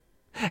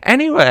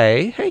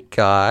Anyway, hey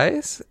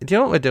guys, do you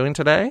know what we're doing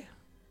today?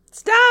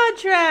 Star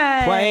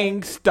Trek!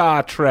 Playing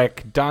Star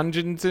Trek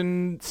Dungeons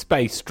and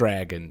Space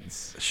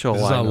Dragons. Sure,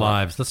 This is why our not?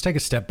 lives. Let's take a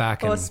step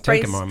back Or and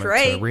take a Space moment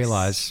Drakes. to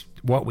realize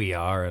what we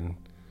are and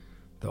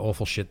the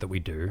awful shit that we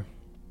do.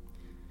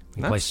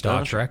 We play That's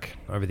Star Star Trek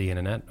over the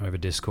internet, over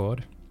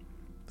Discord.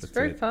 It's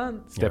very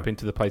fun. Step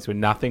into the place where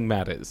nothing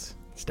matters.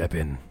 Step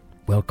in.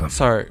 Welcome.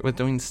 So, we're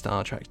doing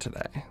Star Trek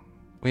today.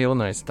 We all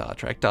know Star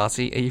Trek.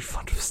 Darcy, are you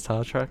fond of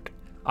Star Trek?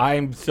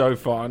 I'm so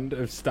fond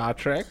of Star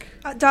Trek.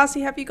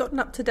 Darcy, have you gotten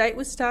up to date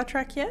with Star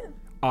Trek yet?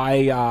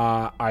 I've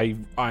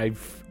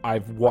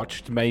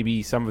watched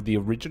maybe some of the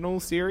original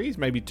series,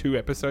 maybe 2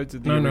 episodes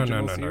of the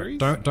original series.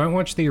 Don't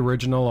watch the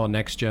original or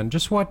next gen.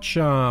 Just watch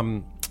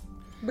Picard.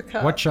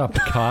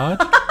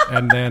 Picard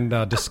and then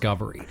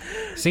Discovery.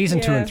 Season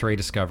 2 Yeah. and 3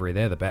 Discovery.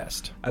 They're the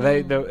best. Are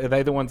they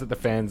the ones that the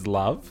fans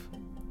love?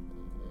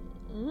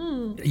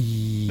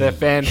 Yeah, They're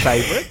fan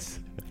favorites.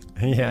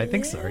 I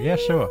think so. Yeah,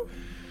 sure.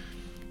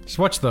 Just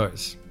watch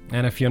those.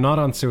 And if you're not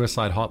on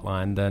Suicide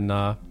Hotline, then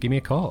give me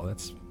a call.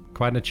 That's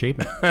quite an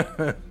achievement.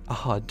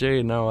 Oh,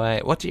 dude, no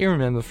way. What do you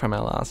remember from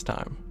our last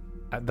time?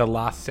 At the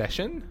last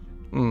session,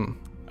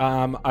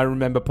 I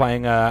remember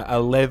playing a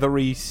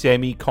leathery,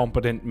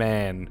 semi-competent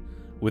man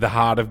with a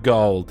heart of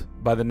gold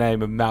by the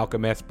name of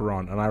Malcolm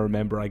Esperon, and I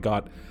remember I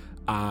got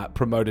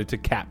promoted to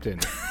captain.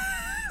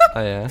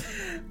 Oh, yeah?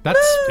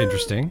 That's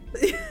interesting.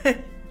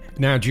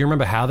 Now, do you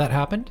remember how that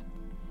happened?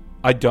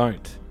 I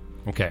don't.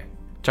 Okay.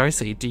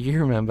 Josie, do you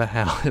remember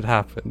how it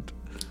happened?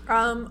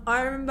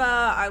 I remember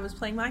I was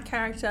playing my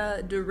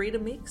character, Dorita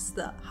Mix,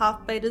 the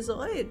half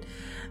Betazoid.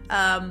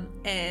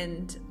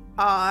 And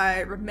I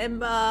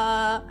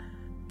remember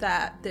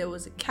that there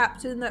was a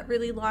captain that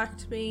really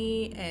liked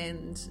me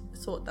and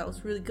thought that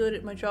was really good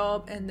at my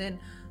job. And then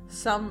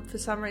for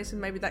some reason,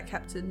 maybe that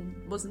captain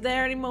wasn't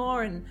there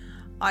anymore and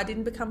I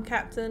didn't become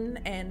captain,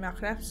 and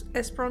Malcolm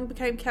Esperon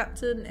became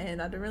captain, and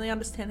I don't really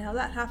understand how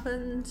that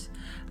happened.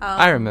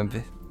 I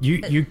remember. You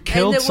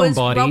killed there was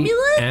somebody,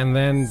 Romulus? and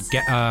then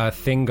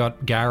thing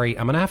got Gary.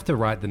 I'm gonna have to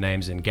write the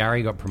names in.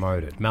 Gary got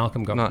promoted.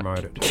 Malcolm got No.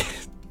 promoted.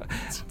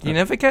 You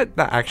never get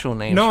the actual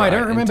names No, I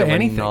don't right remember until we're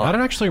anything. not- I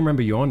don't actually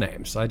remember your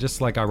names. I just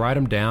I write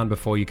them down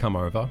before you come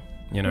over.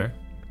 You know.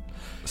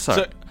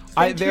 So,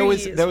 There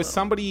was well.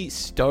 somebody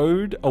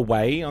stowed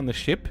away on the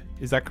ship.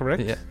 Is that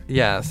correct? yeah,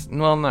 yes.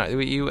 Well, no,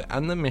 you were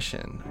on the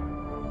mission.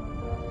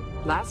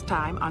 Last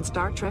time on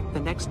Star Trek The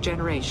Next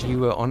Generation. You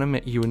were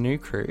on you were new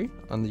crew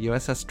on the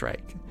USS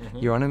Drake.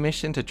 You're on a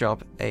mission to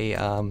drop a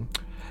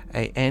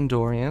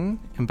Andorian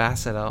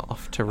ambassador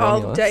off to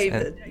Romulus. Oh,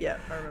 David. Yeah,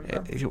 I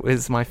remember. It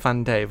was my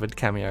fun David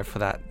cameo for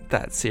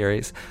that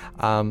series.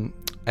 And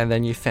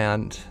then you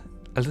found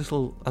a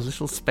little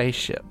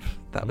spaceship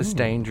that was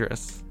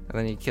dangerous, and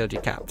then you killed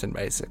your captain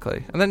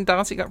basically. And then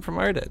Darcy got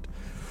promoted.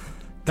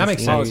 That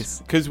makes sense. Sense.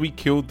 Because we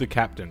killed the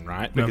captain,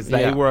 right? No. Because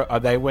Yeah.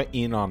 they were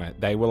in on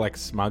it. They were like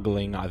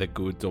smuggling either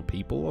goods or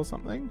people or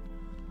something.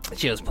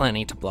 She was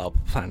planning to blow up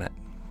a planet.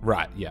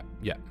 Right. Yeah.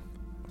 Yeah.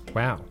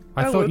 Wow.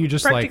 I Oh, thought we're you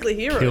just practically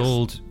heroes.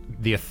 killed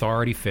the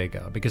authority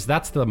figure, because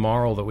that's the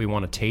moral that we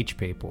want to teach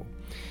people.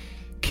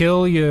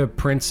 Kill your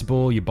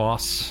principal, your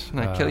boss.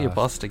 No, kill your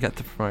boss to get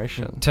the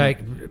promotion.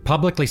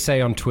 Publicly say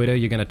on Twitter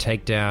you're going to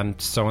take down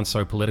so and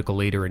so political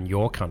leader in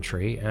your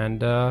country,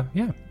 and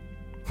yeah.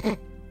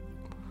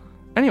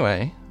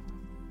 Anyway,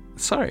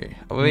 so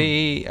are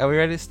we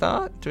ready to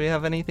start? Do we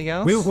have anything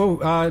else?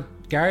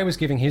 Gary was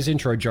giving his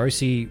intro.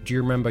 Josie, do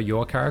you remember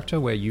your character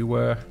where you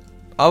were?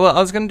 Oh, well,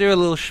 I was going to do a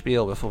little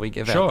spiel before we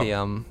give Sure.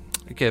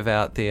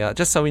 out the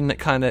just so we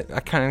kind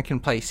of can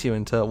place you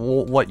into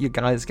what you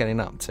guys are getting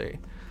up to.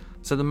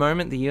 So the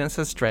moment the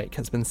USS Drake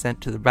has been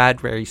sent to the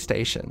Bradbury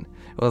Station,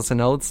 it was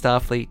an old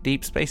Starfleet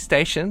deep space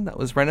station that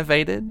was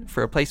renovated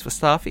for a place for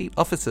Starfleet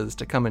officers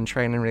to come and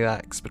train and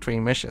relax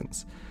between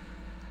missions.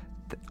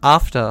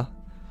 About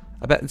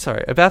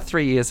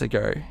 3 years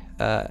ago,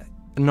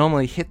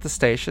 anomaly hit the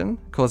station,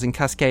 causing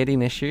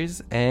cascading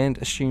issues and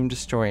assumed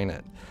destroying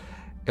it.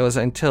 It was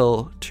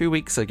until 2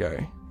 weeks ago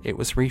it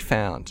was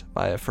refound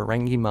by a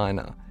Ferengi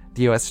miner.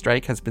 The US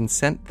Drake has been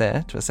sent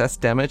there to assess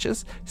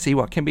damages, see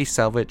what can be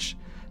salvaged,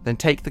 then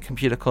take the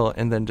computer core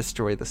and then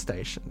destroy the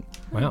station.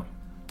 Wow.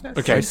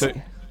 Okay.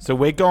 So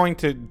we're going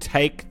to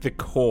take the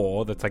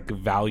core that's like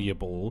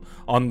valuable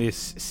on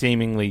this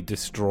seemingly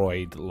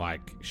destroyed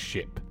like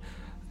ship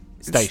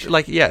station.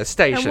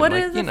 Station. And what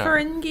like, are the you know.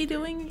 Ferengi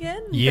doing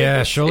again?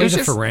 Yeah, surely it was the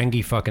just-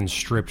 Ferengi fucking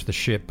stripped the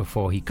ship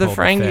before he The called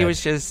Ferengi Fed.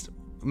 was just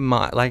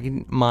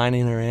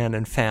mining around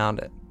and found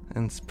it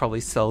and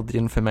probably sold the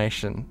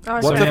information. Oh,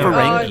 What's okay. a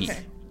Ferengi? Oh,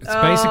 okay. It's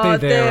basically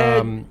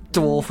their they're-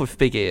 Dwarf with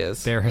big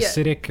ears. They're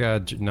Hasidic.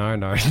 No.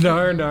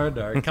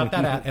 Cut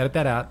that out. Edit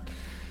that out.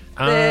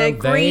 They're They-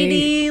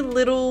 greedy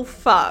little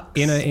fucks.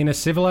 In a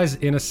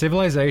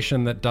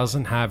civilization that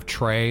doesn't have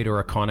trade or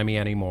economy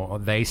anymore,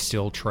 they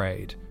still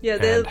trade. Yeah,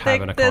 and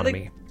have an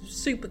economy. They're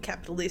super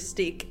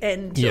capitalistic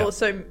and Yeah.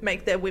 also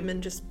make their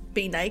women just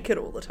be naked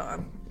all the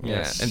time.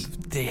 Yes. Yeah, and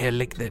they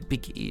lick their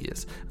big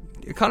ears.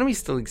 The economy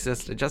still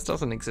exists, it just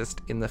doesn't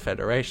exist in the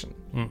Federation.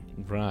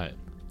 Right.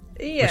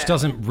 Yeah. Which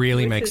doesn't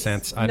really Which make is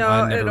sense. I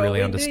not never at all. really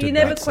You understood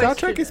never that. Star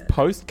Trek is question it.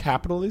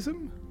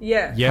 post-capitalism?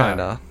 Yeah. Yeah.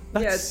 Kinda.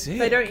 That's Yeah, sick.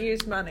 they don't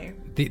use money.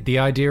 The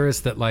idea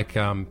is that like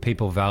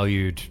people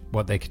valued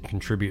what they could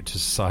contribute to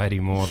society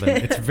more than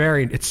it's so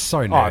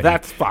nerdy. Oh,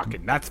 that's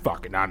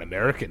fucking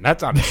un-American.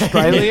 That's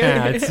un-Australian.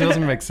 yeah, it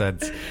doesn't make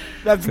sense.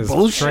 That's 'Cause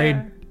bullshit.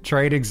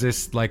 Trade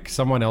exists. Like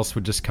someone else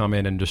would just come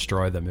in and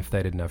destroy them if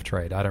they didn't have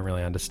trade. I don't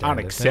really understand.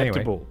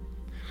 Unacceptable.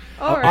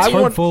 All I right.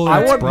 hopeful,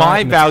 want it's bright, my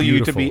and it's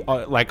value to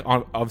beautiful. be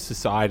of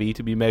society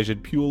to be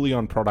measured purely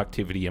on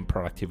productivity and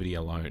productivity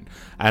alone.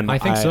 And I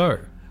think so.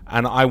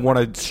 And I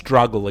want to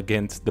struggle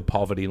against the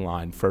poverty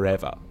line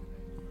forever.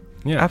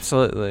 Yeah,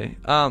 Absolutely.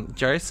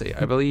 Josie,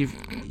 I believe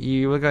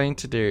you were going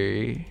to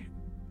do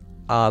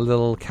our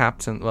little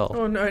captain. Well,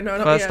 Oh no,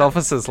 not first yet.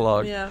 officer's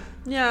log. Yeah,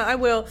 I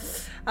will.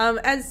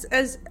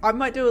 As I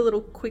might do a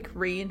little quick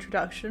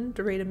reintroduction.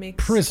 Dorita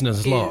Mix Prisoner's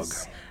is log.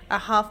 a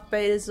half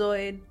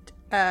Betazoid,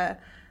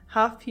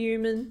 half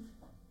human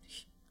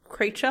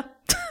creature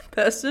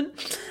person.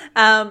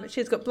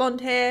 She's got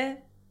blonde hair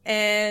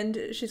and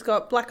she's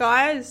got black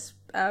eyes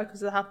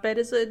because of the half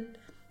Betazoid.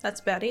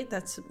 That's about it.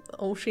 That's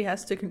all she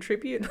has to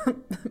contribute.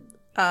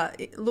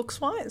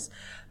 Looks wise,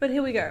 but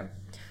here we go.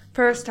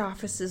 First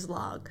officer's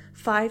log,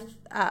 stardate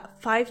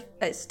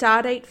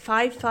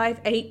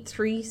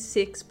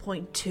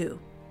 55836.2.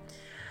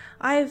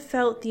 I have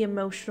felt the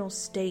emotional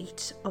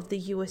state of the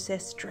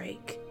USS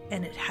Drake,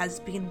 and it has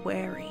been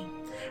wearing.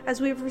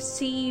 As we've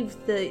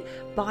received the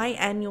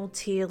biannual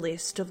tier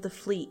list of the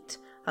fleet,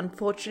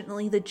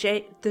 unfortunately the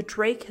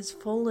Drake has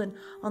fallen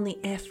on the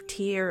F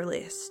tier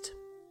list.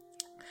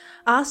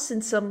 Us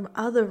and some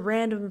other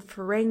random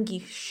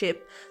Ferengi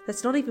ship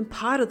that's not even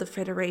part of the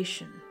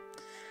Federation.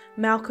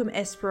 Malcolm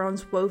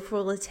Esperon's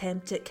woeful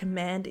attempt at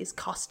command is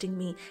costing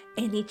me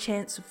any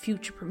chance of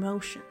future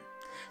promotion.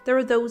 There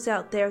are those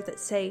out there that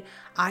say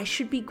I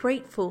should be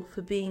grateful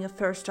for being a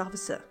first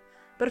officer.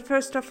 But a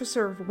first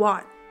officer of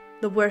what?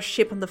 The worst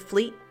ship on the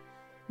fleet?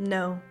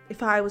 No,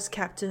 if I was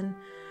captain,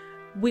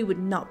 we would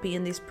not be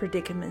in this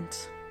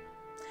predicament.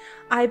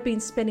 I've been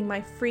spending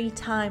my free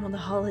time on the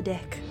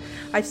holodeck.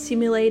 I've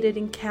simulated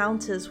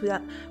encounters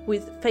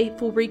with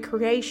faithful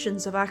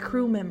recreations of our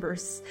crew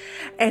members,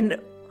 and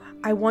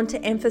I want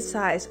to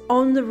emphasize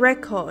on the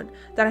record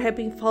that I have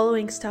been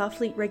following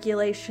Starfleet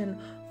Regulation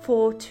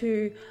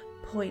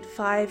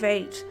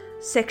 42.58,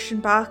 Section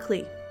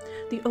Barclay.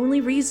 The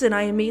only reason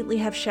I immediately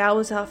have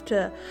showers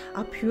after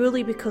are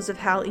purely because of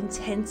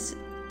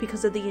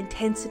the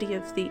intensity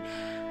of the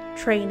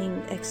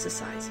training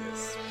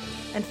exercises.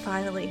 And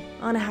finally,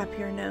 on a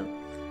happier note,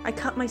 I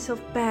cut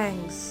myself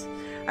bangs.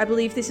 I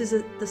believe this is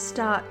the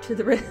start to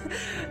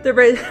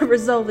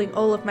resolving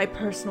all of my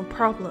personal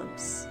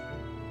problems.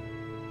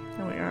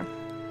 There we are.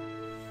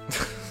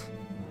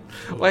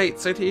 Wait,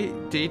 so do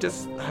you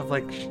just have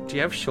do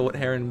you have short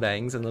hair and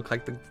bangs and look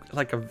like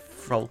a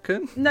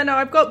Vulcan? No,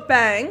 I've got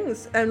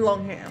bangs and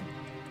long hair.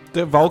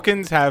 Do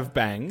Vulcans have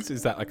bangs?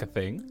 Is that like a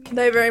thing?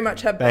 They very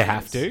much have bangs. They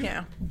have to?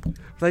 Yeah.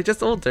 They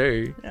just all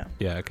do.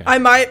 Yeah, okay. I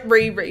might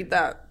reread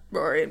that,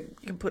 or you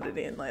can put it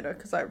in later,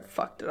 because I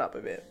fucked it up a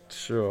bit.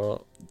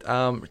 Sure.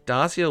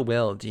 Darcy or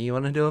Will, do you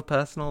want to do a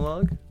personal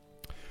log?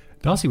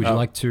 Darcy, would you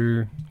like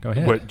to go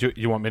ahead? What, do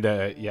you want me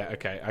to... Yeah,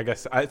 okay. I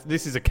guess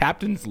this is a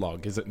captain's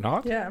log, is it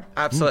not? Yeah.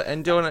 Absolutely.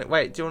 And do you want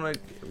to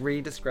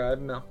re-describe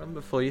Malcolm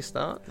before you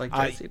start, like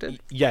Josie did?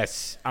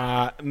 Yes.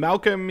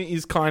 Malcolm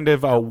is kind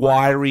of a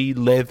wiry,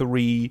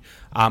 leathery,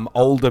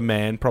 older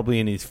man, probably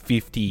in his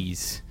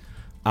 50s,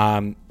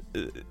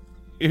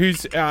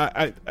 he's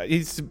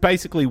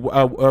basically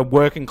a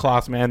working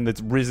class man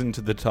that's risen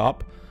to the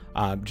top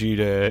due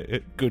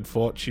to good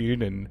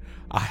fortune and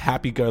a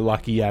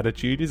happy-go-lucky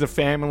attitude. He's a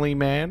family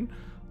man,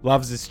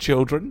 loves his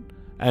children,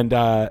 and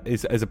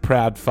is a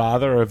proud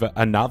father of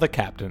another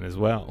captain as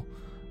well.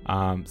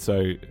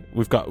 So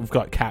we've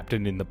got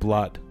captain in the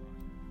blood.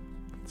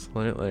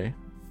 Absolutely.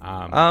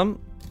 So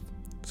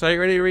you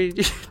ready to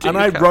read? And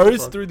I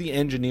rose through the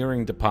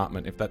engineering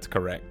department, if that's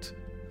correct.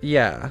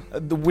 Yeah.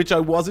 Which I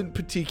wasn't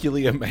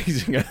particularly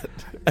amazing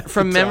at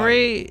From the time.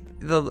 memory,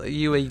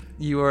 you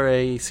were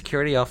a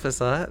security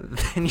officer.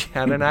 Then you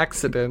had an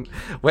accident,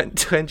 went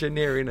to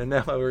engineering, and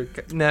now you're a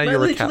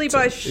Literally captain.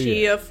 by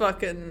sheer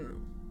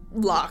fucking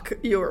luck,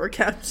 you're a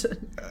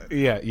captain.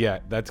 Yeah,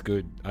 that's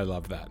good. I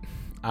love that.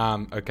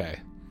 Okay.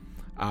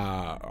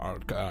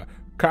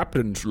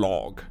 Captain's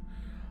log.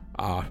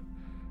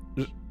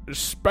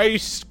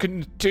 Space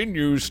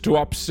continues to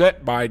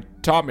upset my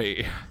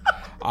tummy.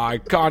 I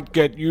can't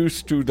get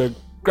used to the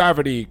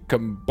gravity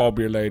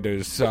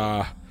combobulators.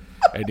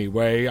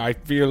 Anyway, I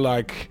feel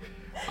like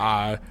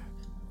but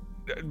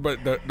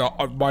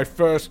my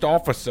first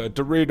officer,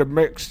 Dorita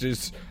Mix,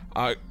 is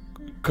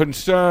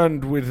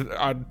concerned with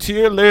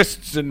tier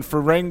lists and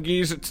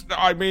Ferengis.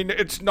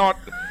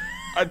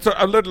 It's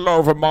a little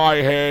over my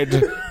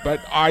head, but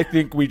I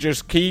think we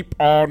just keep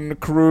on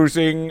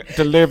cruising,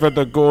 deliver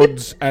the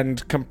goods,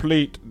 and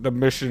complete the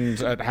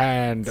missions at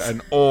hand,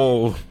 and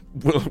all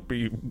will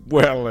be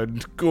well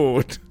and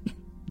good.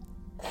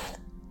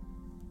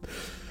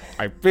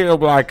 I feel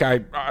like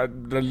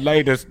the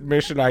latest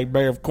mission I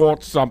may have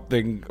caught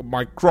something.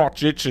 My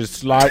crotch itches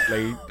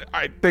slightly.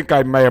 I think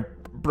I may have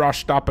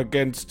brushed up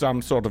against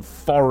some sort of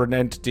foreign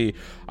entity.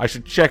 I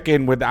should check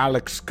in with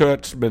Alex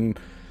Kurtzman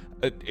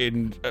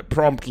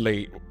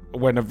promptly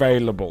when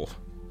available.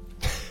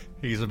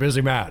 He's a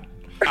busy man.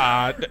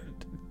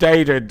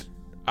 Dated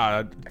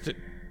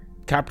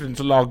Captain's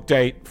log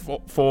date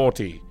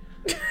 40.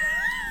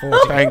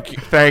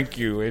 Thank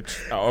you. It's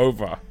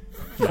over.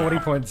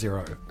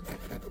 40.0.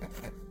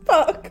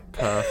 Fuck.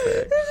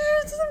 Perfect.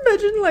 Just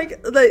imagine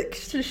like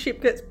the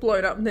ship gets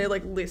blown up and they're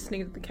like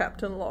listening to the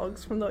captain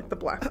logs from like the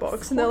black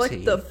box and they're like,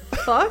 40? the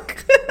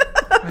fuck?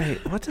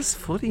 Wait, what does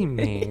footy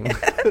mean?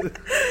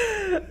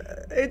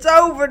 It's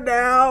over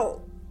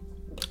now.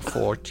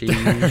 40.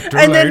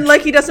 And then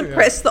like he doesn't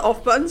press the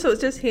off button, so it's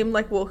just him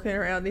like walking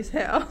around his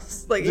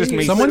house. Like Just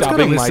me Someone's gotta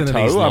stubbing my listen to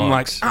these toe. I'm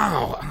like, logs.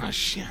 oh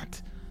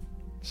shit.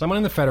 Someone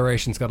in the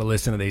Federation's got to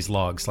listen to these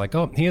logs. Like,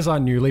 oh, here's our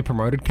newly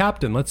promoted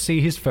captain. Let's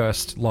see his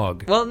first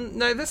log. Well,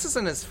 no, this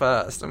isn't his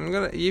first.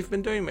 You've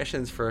been doing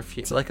missions for a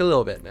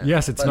little bit now.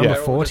 Yes, it's But number they're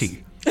all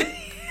 40.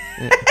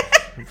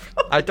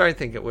 I don't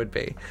think it would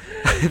be.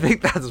 I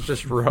think that's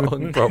just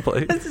wrong,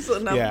 probably. this is a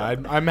number. Yeah,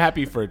 I'm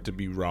happy for it to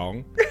be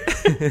wrong.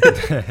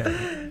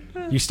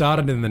 You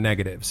started in the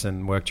negatives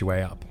and worked your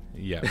way up.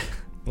 Yeah.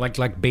 Like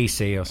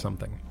BC or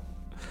something.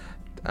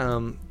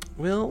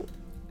 Will,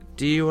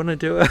 do you want to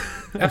do it?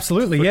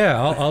 Absolutely,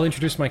 yeah. I'll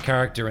introduce my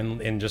character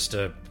in just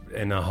a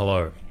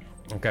hello.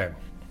 Okay.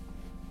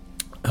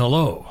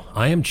 Hello,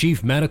 I am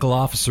Chief Medical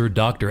Officer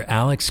Dr.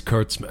 Alex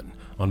Kurtzman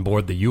on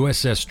board the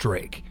USS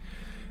Drake.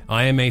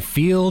 I am a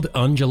field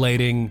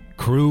undulating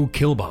crew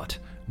killbot,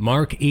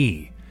 Mark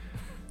E.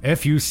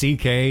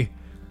 Fuckme.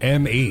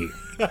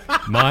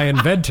 My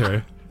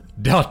inventor,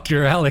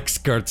 Dr. Alex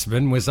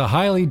Kurtzman, was a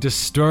highly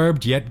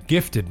disturbed yet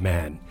gifted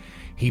man.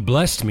 He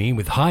blessed me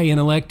with high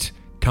intellect,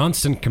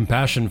 constant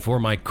compassion for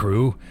my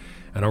crew,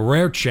 and a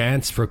rare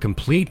chance for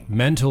complete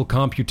mental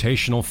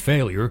computational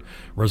failure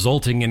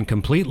resulting in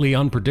completely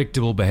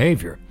unpredictable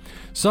behavior,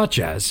 such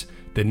as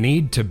the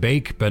need to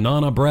bake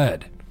banana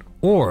bread,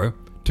 or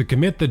to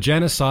commit the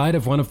genocide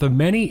of one of the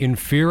many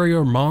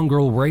inferior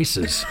mongrel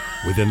races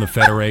within the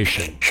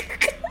Federation.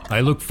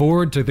 I look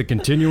forward to the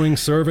continuing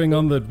serving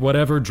on the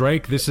whatever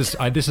Drake. This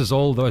is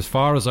all as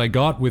far as I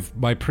got with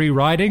my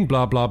pre-writing,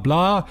 blah, blah,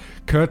 blah.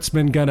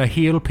 Kurtzman gonna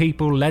heal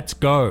people, let's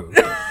go.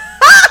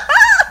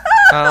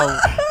 I'm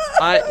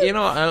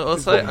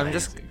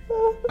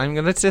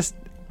gonna just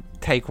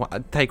take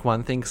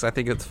one thing because I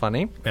think it's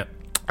funny. Yeah.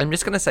 I'm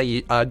just gonna say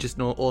you are just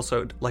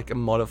also like a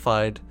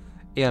modified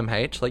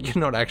EMH. Like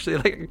you're not actually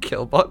like a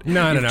killbot.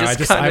 No. You've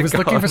I was kinda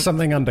looking for gone-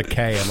 something under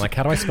K. I'm like,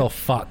 how do I spell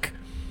fuck?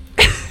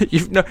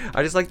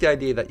 I just like the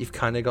idea that you've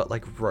kind of got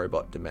like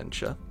robot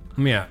dementia.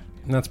 Yeah,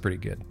 that's pretty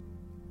good.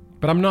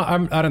 But I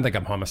don't think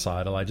I'm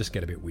homicidal. I just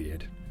get a bit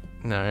weird.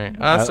 No.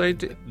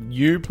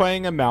 You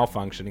playing a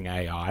malfunctioning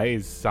AI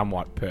is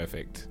somewhat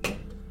perfect.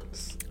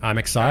 I'm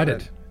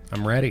excited.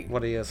 I'm ready.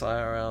 What is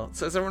IRL?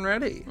 So is everyone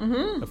ready?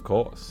 Of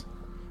course.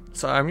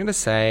 So I'm going to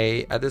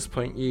say, at this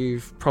point,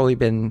 you've probably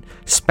been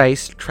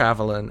space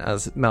traveling,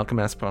 as Malcolm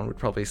Esperon would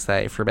probably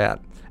say, for about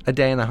a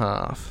day and a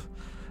half.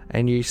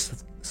 And you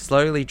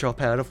slowly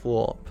drop out of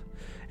warp.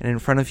 And in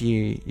front of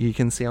you, you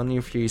can see on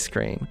your view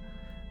screen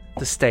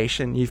the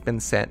station you've been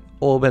sent,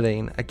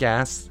 orbiting a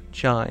gas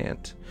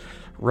giant.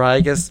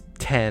 Rigas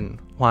 10.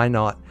 Why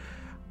not?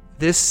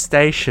 This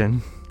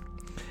station,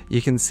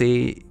 you can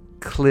see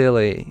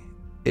clearly,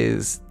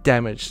 is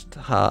damaged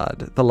hard.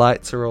 The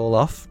lights are all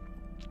off.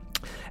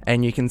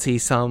 And you can see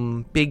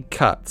some big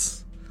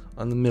cuts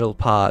on the middle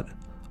part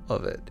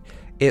of it.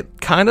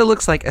 It kind of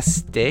looks like a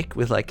stick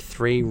with like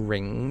 3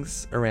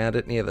 rings around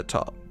it near the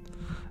top.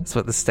 That's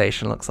what the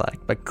station looks like,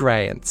 but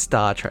grey and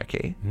Star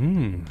Trek-y.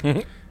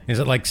 Is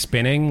it like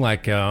spinning,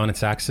 like on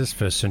its axis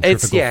for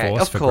centrifugal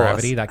force, of for course.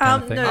 gravity, that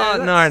kind of thing?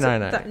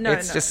 no. No.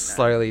 It's just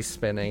slowly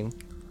spinning.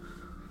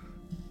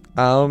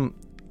 I'm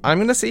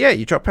gonna say,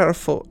 you drop out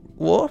of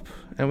warp,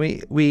 and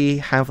we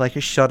have like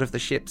a shot of the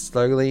ship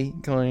slowly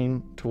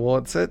going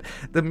towards it.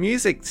 The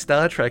music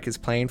Star Trek is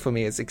playing for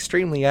me is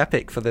extremely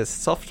epic for this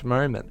soft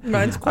moment.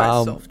 Mine's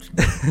quite soft.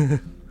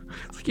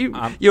 It's like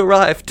you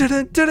arrive.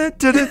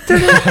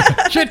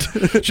 Shit!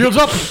 Shields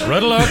up!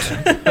 Red alert!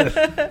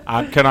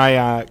 Can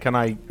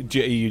I?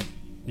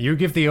 You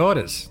give the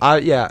orders.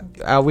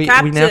 We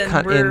Captain, now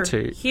cut we're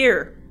into.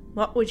 here.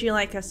 What would you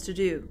like us to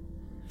do?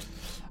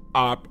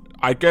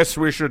 I guess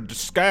we should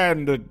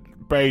scan the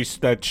base,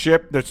 that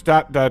ship, the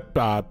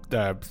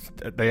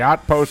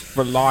outpost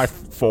for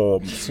life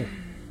forms.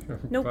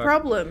 No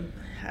problem.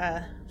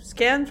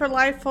 Scan for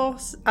life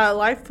forms,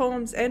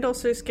 and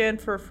also scan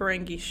for a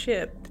Ferengi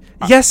ship.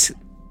 Yes,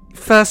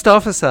 First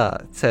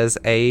Officer, says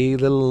a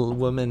little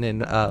woman in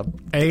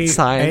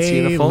science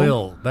uniform.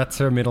 Lil. That's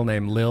her middle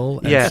name, Lil.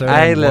 And Yeah,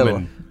 surname a Lil.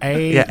 woman.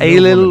 A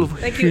little.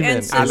 Thank you, human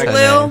Ensign is her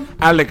Lil. name.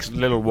 Alex,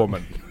 little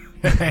woman.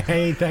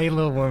 Hey,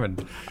 Lil woman.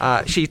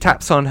 She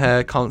taps on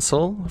her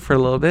console for a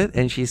little bit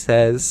and she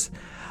says,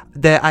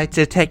 I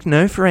detect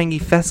no Ferengi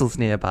vessels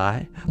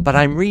nearby, but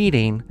I'm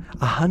reading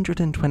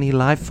 120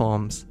 life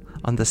forms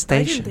on the I didn't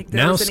station. think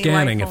there Now was any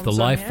scanning life if the forms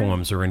on life here.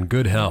 forms are in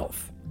good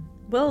health.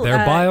 Well,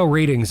 Their bio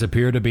readings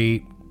appear to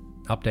be...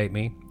 Update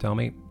me. Tell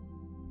me.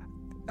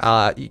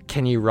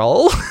 Can you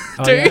roll?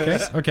 Oh, Dude?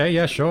 yeah, okay,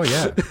 yeah, sure,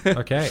 yeah.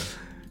 Okay.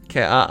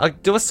 Okay, I'll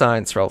do a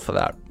science roll for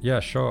that. Yeah,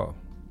 sure.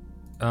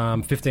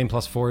 15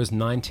 plus 4 is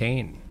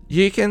 19.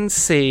 You can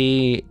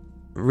see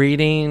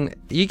reading.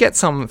 You get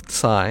some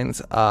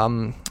signs.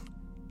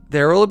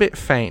 They're all a bit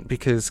faint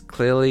because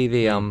clearly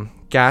the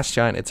gas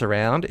giant it's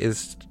around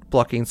is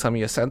blocking some of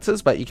your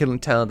senses, but you can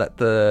tell that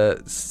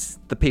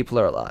the people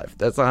are alive.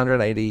 There's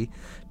 180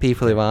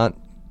 people who aren't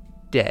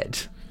dead.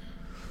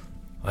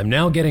 I'm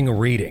now getting a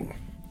reading.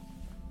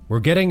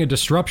 We're getting a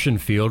disruption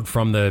field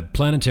from the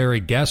planetary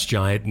gas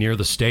giant near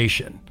the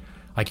station.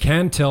 I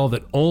can tell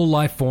that all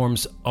life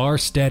forms are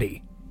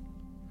steady.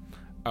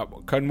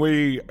 Can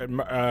we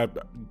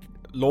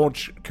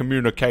launch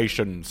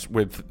communications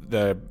with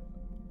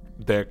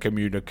their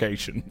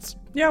communications?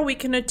 Yeah, we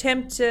can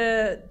attempt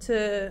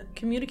to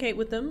communicate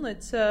with them.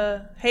 Let's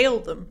hail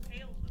them.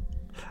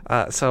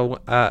 So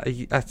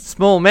a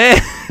small man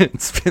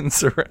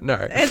spins around. No.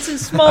 Anson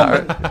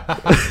Smallman.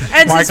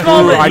 My Anson crew,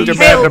 Smallman. I hail demand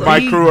that them. my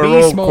crew are Be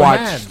all small quite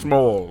man.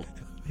 small.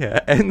 Yeah,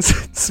 and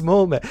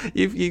small man.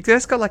 You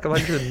just got like a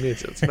bunch of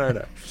midgets.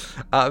 No.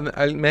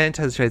 A man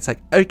turns around. It's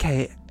like,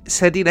 okay,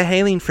 sending a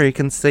hailing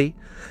frequency.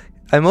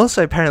 I'm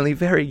also apparently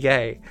very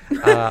gay.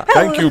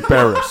 Thank you,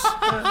 Paris.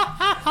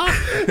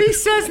 He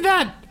says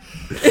that!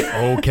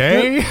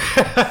 Okay.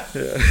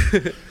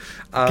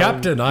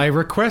 Captain, I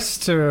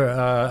request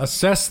to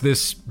assess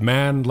this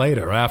man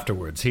later,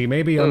 afterwards. He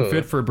may be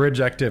unfit for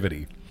bridge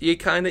activity. You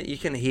can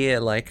hear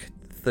like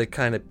the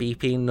kind of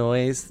beeping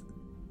noise,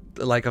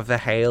 like of the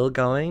hail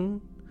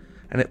going,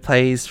 and it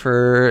plays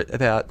for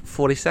about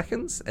 40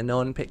 seconds, and no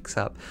one picks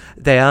up.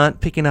 They aren't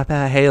picking up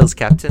our hails,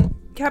 Captain.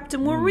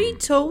 Captain, were we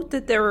told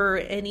that there were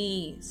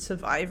any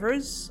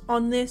survivors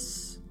on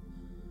this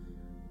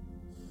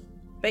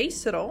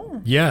base at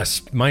all?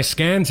 Yes, my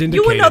scans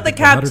indicated were not the that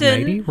captain.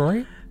 180,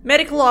 right?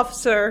 Medical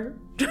officer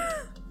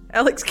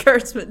Alex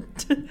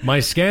Kurtzman. My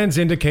scans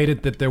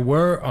indicated that there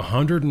were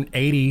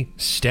 180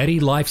 steady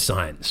life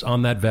signs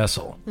on that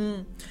vessel.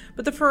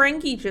 But the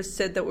Ferengi just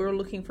said that we were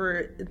looking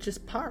for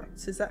just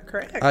parts. Is that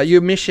correct? Your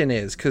mission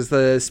is because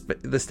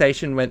the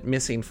station went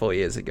missing 4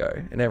 years ago,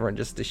 and everyone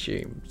just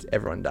assumed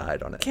everyone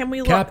died on it. Can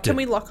we Captain,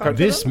 lock onto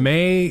this them?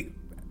 may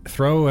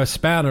throw a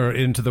spanner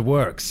into the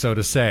works, so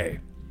to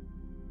say.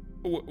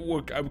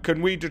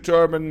 Can we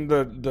determine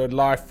the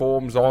life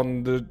forms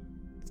on the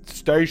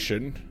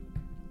station?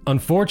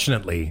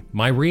 Unfortunately,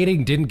 my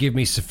reading didn't give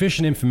me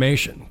sufficient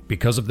information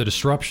because of the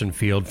disruption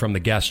field from the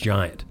gas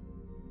giant.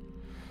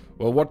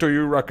 Well, what do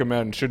you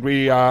recommend? Should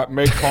we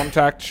make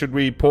contact? Should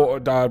we portal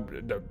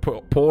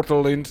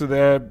into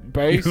their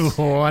base?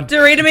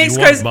 Dorita Mix You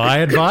want goes. my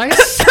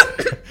advice?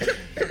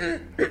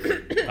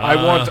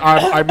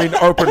 I mean,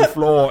 open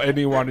floor.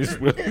 Anyone is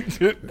willing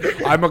to.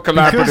 I'm a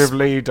collaborative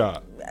leader.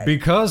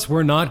 Because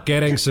we're not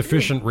getting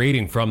sufficient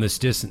reading from this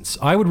distance,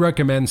 I would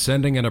recommend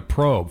sending in a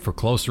probe for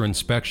closer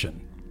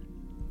inspection.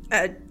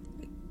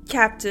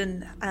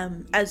 Captain,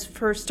 as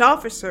first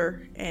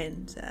officer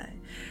and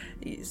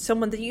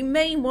someone that you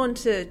may want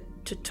to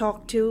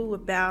talk to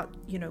about,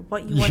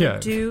 what you want Yeah. to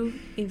do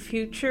in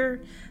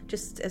future,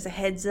 just as a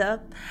heads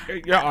up.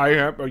 Yeah, I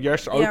am.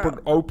 Yes, Yeah.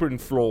 open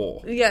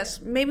floor. Yes,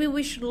 maybe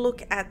we should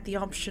look at the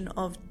option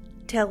of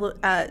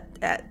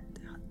at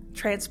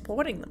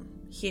transporting them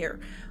here,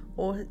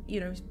 or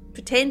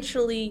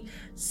potentially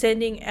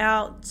sending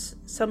out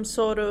some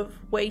sort of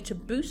way to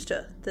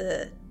booster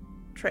the.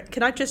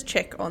 Can I just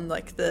check on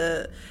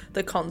the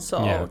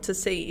console to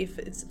see if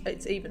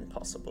it's even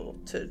possible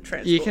to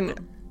transport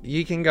them?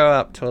 You can go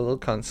up to a little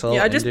console.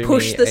 Yeah, I and just do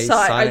push me the a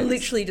site. I science.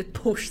 literally just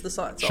push the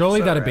science.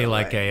 Surely officer that'd be right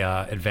like away.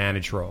 a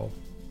advantage roll.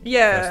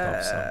 Yeah.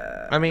 First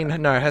officer. I mean,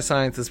 no, her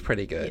science is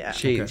pretty good. Yeah.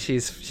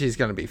 She's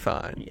gonna be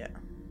fine. Yeah.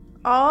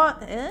 Oh,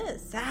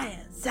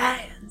 science.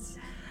 Science.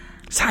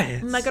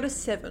 I got a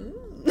 7.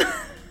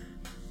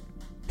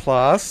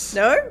 Plus.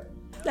 No,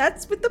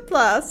 that's with the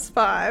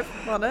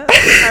 +5 on it.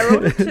 I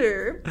rolled a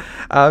 2.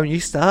 You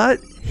start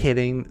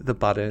hitting the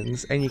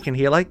buttons, and you can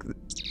hear like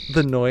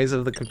the noise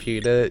of the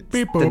computer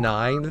Beep boop.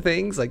 denying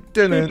things, like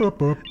dun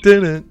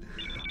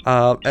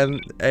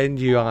and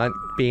you aren't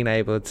being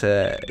able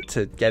to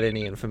get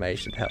any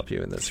information to help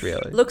you in this,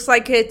 really. Looks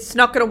like it's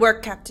not going to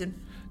work, Captain.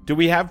 Do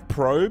we have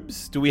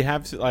probes? Do we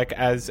have, like,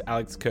 as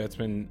Alex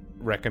Kurtzman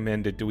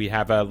recommended, do we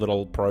have a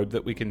little probe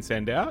that we can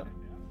send out?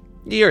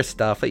 You're a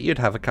starfleet. You'd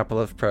have a couple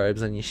of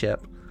probes on your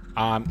ship.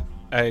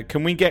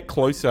 Can we get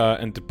closer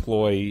and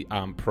deploy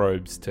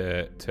probes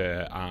to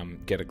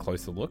get a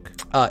closer look?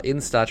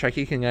 In Star Trek,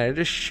 you can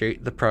just shoot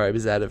the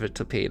probes out of a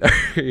torpedo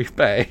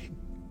bay.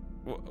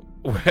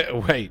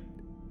 Wait,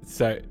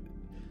 so You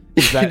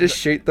is can that, just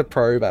shoot the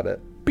probe at it.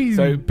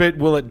 so? But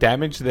will it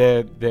damage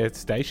their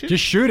station?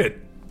 Just shoot it.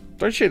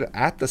 Don't shoot it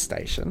at the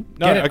station.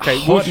 No, Get it okay.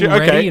 hot and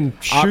ready and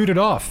shoot it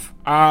off.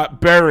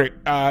 Barris,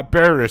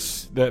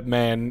 that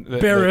man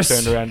that Barris.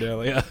 turned around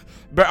earlier.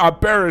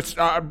 Barris,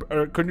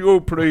 can you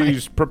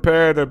please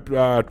prepare the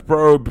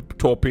probe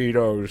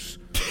torpedoes?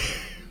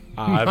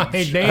 My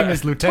name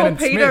is Lieutenant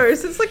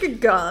Torpedoes. Smith. It's like a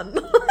gun.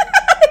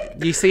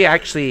 You see,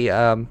 actually,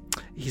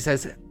 he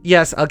says,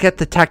 yes, I'll get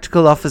the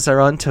tactical officer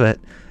onto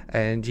it.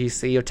 And you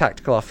see your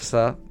tactical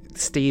officer,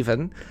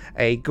 Stephen,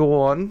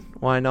 go on,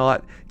 why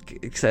not,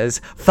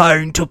 says,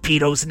 phone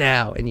torpedoes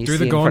now. And you Do see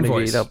the in Gorn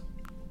front voice. of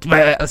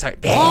you, sorry.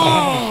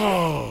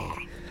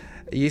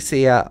 You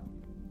see a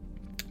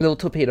little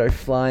torpedo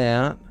fly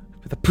out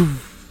with a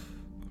poof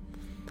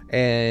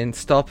and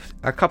stop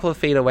a couple of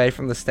feet away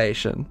from the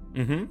station.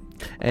 Mm-hmm.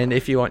 And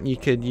if you want, you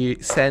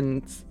could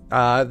send...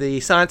 the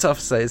science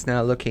officer is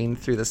now looking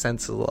through the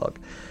sensor log.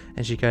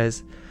 And she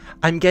goes,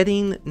 I'm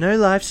getting no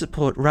life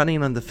support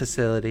running on the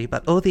facility,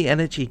 but all the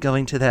energy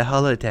going to their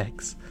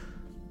holodecks.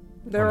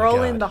 They're my all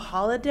God. in the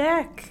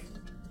holodeck.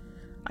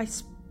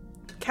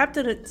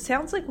 Captain, it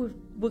sounds like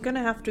we're going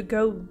to have to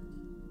go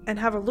and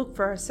have a look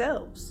for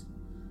ourselves.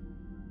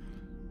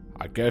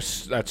 I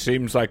guess that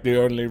seems like the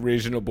only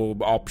reasonable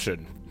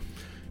option.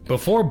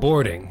 Before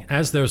boarding,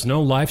 as there's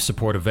no life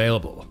support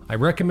available, I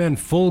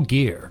recommend full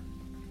gear.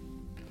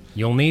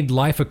 You'll need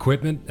life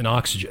equipment and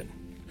oxygen.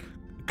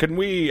 Can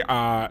we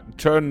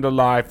turn the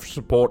life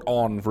support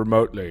on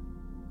remotely?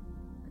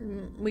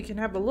 We can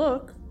have a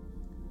look.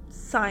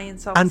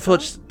 Science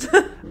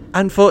officer.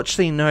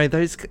 Unfortunately, no.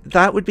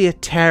 That would be a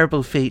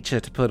terrible feature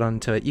to put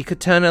onto it. You could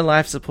turn a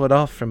life support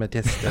off from a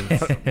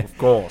distance. Of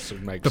course,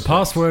 it makes The sense.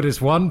 password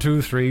is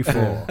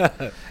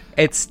 1234.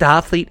 It's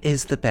Starfleet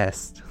is the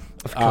best.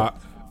 Of course.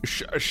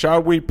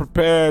 Shall we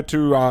prepare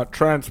to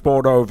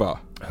transport over?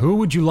 Who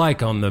would you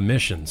like on the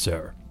mission,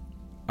 sir?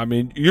 I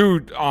mean,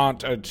 you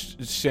aren't a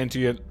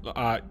sentient...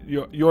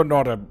 you're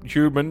not a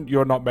human.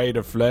 You're not made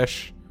of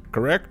flesh,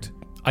 correct?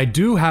 I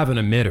do have an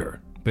emitter,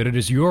 but it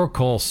is your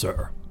call,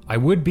 sir. I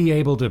would be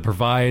able to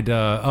provide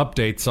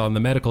updates on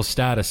the medical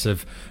status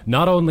of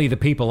not only the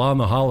people on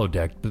the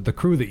holodeck, but the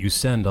crew that you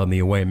send on the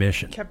away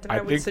mission. Captain,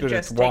 I would think that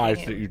it's suggest wise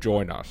taking that him. you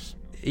join us.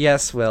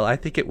 Yes, Will. I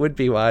think it would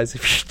be wise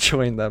if you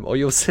join them, or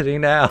you're sitting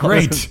down.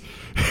 Great!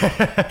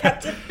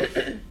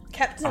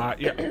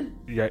 Captain,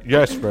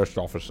 Yes, First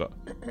Officer.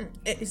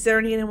 is there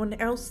anyone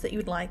else that you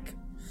would like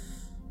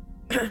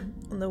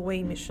on the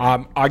way mission?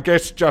 I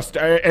guess just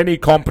any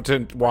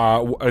competent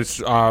warrior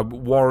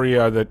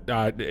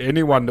that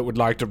anyone that would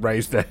like to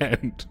raise their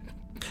hand.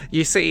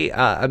 You see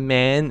a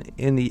man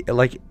in the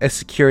a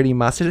security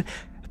muster.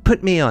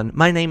 Put me on.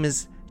 My name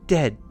is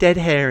Dead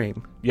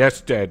Herring.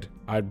 Yes, Dead.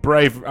 A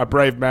brave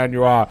man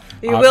you are.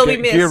 You will be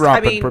missed. Gear up I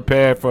and mean-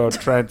 prepare for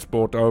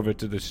transport over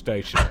to the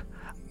station.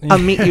 I'll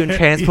meet you in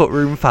transport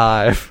room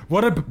 5.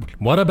 What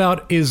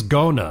about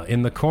Isgona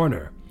in the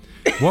corner?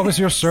 What was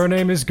your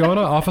surname,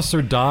 Isgona?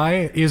 Officer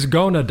Dye?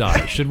 Isgona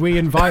Dye. Should we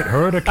invite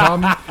her to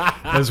come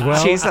as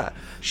well?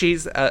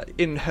 She's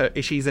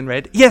in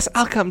red. Yes,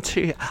 I'll come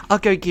too. I'll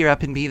go gear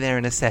up and be there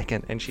in a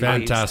second. And she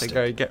leaves Fantastic. to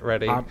go get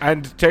ready.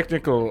 And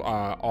technical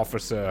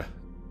officer,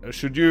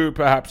 should you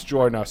perhaps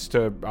join us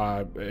to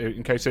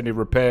in case any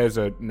repairs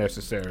are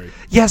necessary?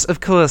 Yes,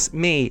 of course.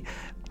 Me,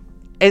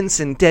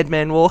 Ensign Dead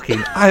Man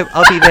Walking.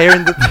 I'll be there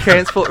in the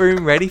transport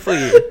room ready for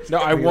you. No,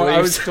 I He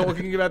was leaves.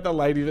 talking about the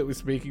lady that was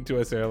speaking to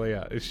us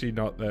earlier. Is she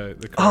not the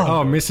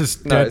Oh,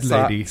 Mrs. Dead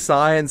Lady.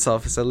 Science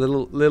officer,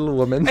 little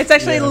woman. It's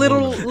actually a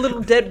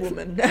little dead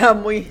woman.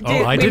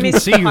 I didn't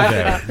see you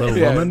there,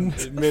 little woman.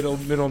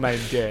 middle name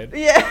Dead.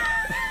 Yeah.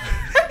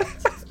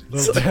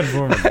 Little dead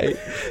woman.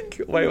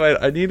 Wait.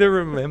 I need to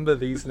remember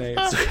these names.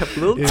 We have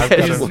little Is,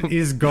 dead is, woman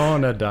is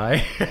gonna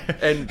die.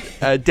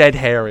 and Dead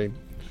Herring.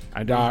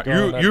 And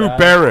you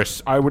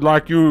Barris, I would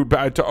like you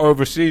to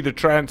oversee the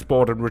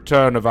transport and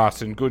return of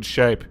us in good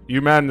shape.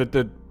 You man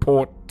the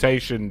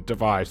portation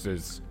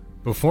devices.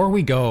 Before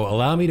we go,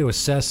 allow me to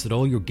assess that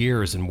all your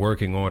gear is in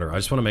working order. I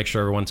just want to make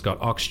sure everyone's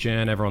got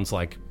oxygen, everyone's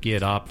like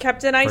geared up.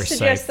 Captain, I very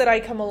suggest safe. that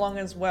I come along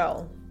as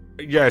well.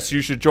 Yes,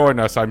 you should join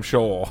us, I'm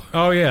sure.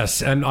 Oh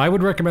yes, and I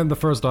would recommend the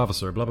first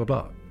officer. Blah blah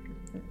blah.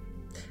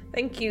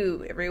 Thank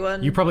you,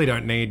 everyone. You probably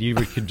don't need. You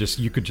could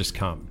just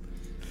come.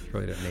 You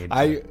probably don't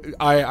need.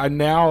 I'm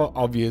now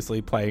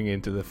obviously playing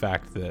into the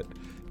fact that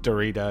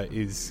Dorita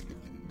is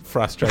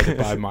frustrated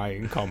by my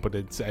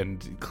incompetence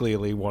and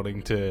clearly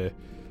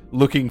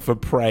looking for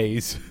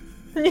praise.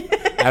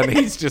 And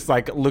he's just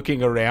like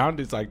looking around.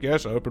 He's like,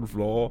 yes, open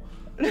floor.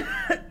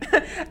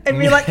 And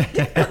we're like,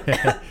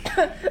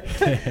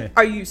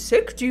 are you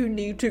sick? Do you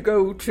need to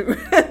go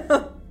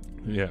to...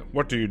 Yeah,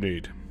 what do you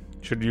need?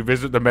 Should you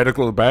visit the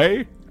medical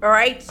bay? All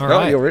right. All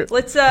right.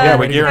 Let's we're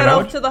head gearing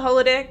off up. to the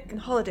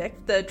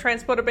holodeck, the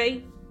transporter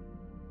bay.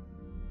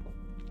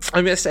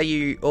 I'm going to say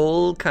you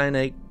all kind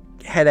of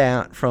head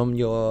out from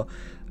your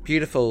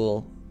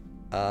beautiful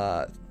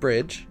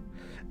bridge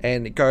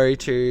and go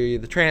to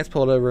the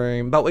transporter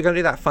room. But we're going to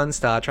do that fun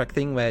Star Trek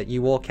thing where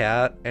you walk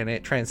out and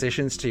it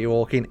transitions to you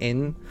walking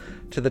in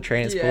to the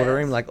transporter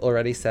room, like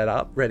already set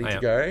up, ready to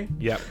go.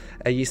 Yep.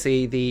 You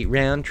see the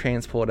round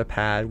transporter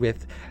pad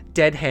with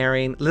Dead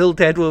Herring, Little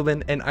Dead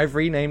Woman, and I've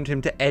renamed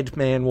him to Ed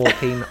Man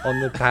walking on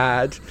the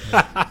pad.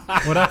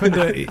 What happened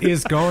to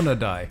Is Gonna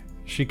Die?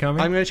 She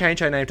coming? I'm going to change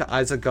her name to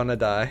Isa Gonna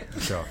Die.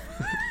 Sure.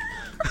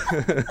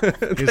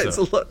 That's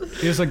a lot.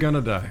 Is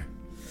Gonna Die?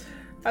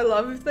 I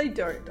love if they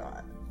don't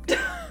die.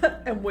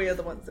 And we're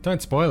the ones that...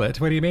 Don't spoil it.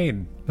 What do you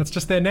mean? That's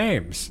just their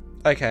names.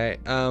 Okay,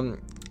 are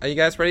you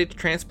guys ready to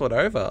transport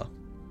over?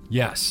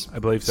 Yes. I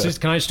believe so.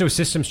 Can I just do a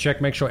systems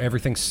check, make sure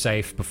everything's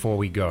safe before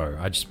we go?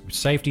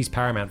 Safety's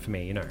paramount for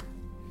me, you know.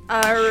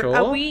 Sure.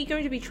 Are we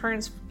going to be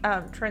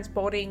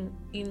transporting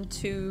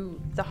into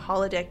the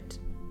holodeck,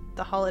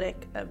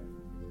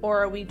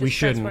 or are we just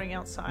transporting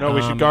outside? No,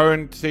 we should go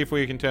and see if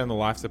we can turn the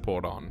life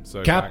support on.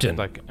 So Captain,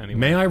 anyway.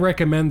 may I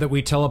recommend that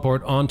we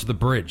teleport onto the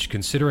bridge,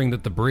 considering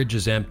that the bridge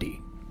is empty?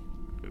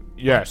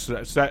 Yes,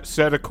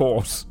 set a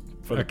course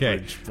for the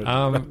bridge.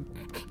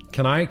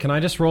 Can I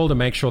just roll to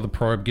make sure the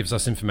probe gives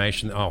us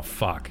information? Oh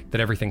fuck,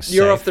 that everything's safe.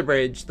 You're off the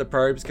bridge. The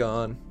probe's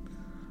gone.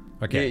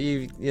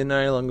 Okay, you're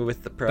no longer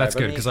with the probe. that's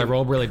good because I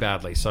rolled really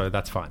badly, so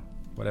that's fine.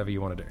 Whatever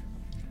you want to do.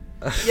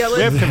 Yeah,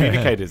 we have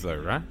communicators though,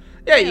 right?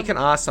 Yeah, you can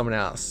ask someone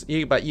else.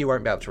 But you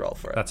won't be able to roll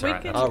for it. That's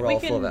alright. I'll roll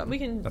for them. We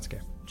can That's okay.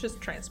 just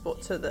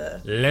transport to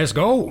the... Let's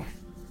go.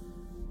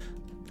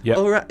 Yeah.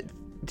 All right.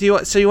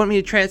 So you want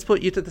me to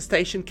transport you to the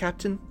station,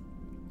 Captain?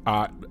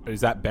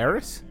 Is that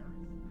Barris?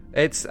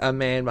 It's a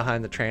man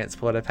behind the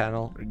transporter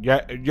panel.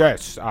 Yeah.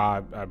 Yes.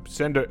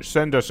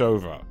 Send us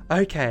over.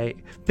 Okay,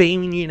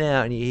 beaming you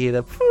now, and you hear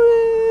the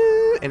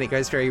and it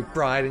goes very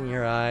bright in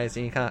your eyes,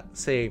 and you can't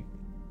see.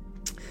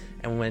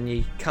 And when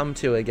you come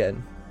to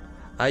again,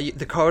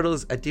 the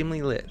corridors are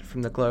dimly lit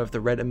from the glow of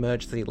the red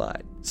emergency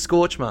light.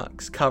 Scorch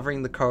marks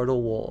covering the corridor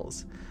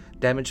walls.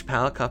 Damaged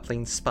power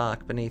couplings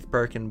spark beneath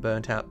broken,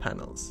 burnt-out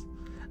panels.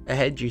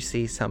 Ahead, you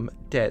see some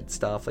dead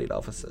Starfleet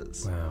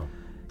officers. Wow.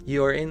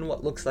 You are in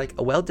what looks like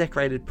a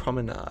well-decorated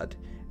promenade.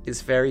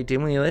 It's very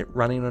dimly lit,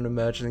 running on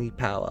emergency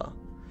power.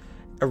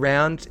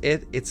 Around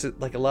it, it's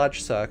like a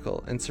large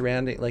circle, and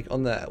surrounding, like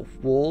on the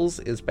walls,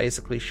 is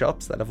basically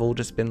shops that have all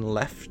just been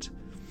left.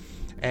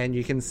 And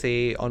you can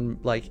see on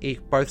like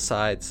both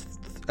sides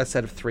a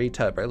set of 3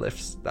 turbo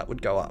lifts that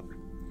would go up.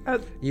 Are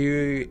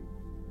Yeah.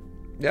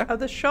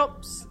 the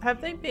shops,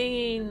 have they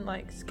been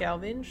like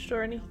scavenged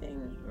or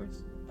anything? Or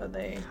are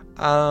they...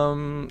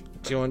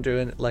 Do you want to do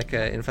an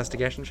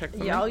investigation check for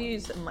me? Yeah, I'll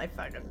use my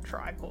fucking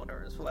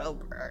tricorder as well,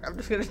 bro. I'm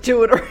just gonna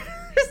do it.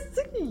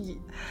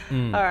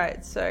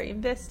 Alright, so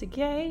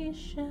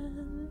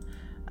investigation.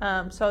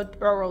 So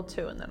I'll roll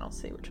 2 and then I'll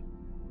see which.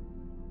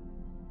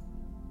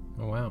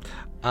 Oh wow.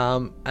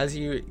 As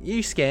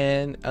you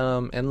scan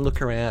and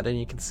look around, and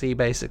you can see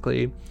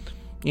basically,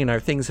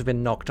 things have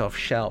been knocked off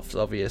shelves,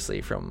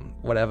 obviously, from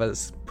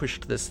whatever's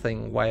pushed this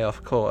thing way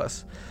off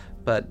course,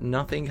 but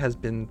nothing has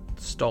been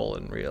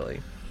stolen,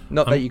 really.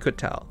 Not that you could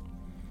tell.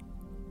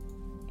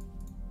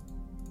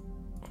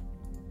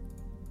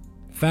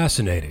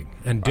 Fascinating.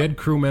 And dead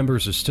crew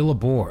members are still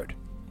aboard.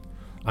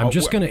 I'm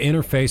just going to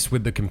interface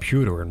with the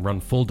computer and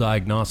run full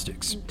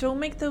diagnostics. Don't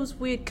make those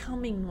weird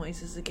coming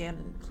noises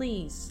again,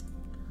 please.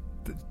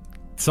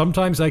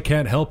 Sometimes I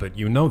can't help it,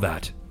 you know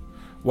that.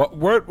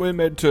 Weren't we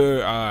meant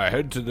to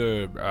head to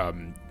the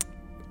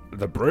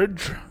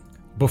bridge?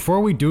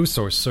 Before we do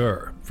so,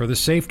 sir, for the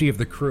safety of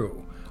the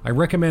crew, I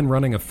recommend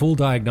running a full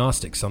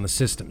diagnostics on the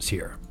systems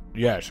here.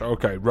 Yes,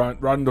 okay,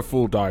 run the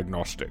full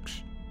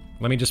diagnostics.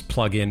 Let me just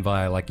plug in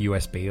via like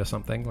USB or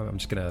something. I'm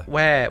just gonna...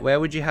 Where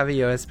would you have a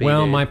USB?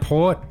 Well, dude? my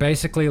port,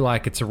 basically,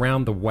 like, it's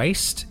around the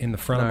waist, in the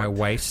front of my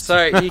waist.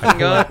 So you can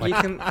go, you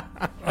can...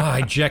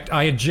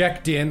 I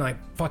eject in, I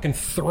fucking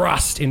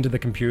thrust into the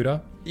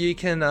computer. You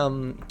can,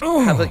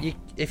 have it,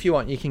 if you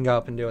want, you can go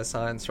up and do a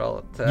science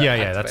roll to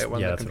activate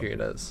one of the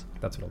computers.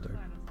 That's what I'll do.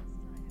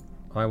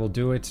 I will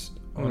do it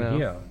on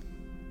here.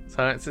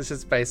 Science is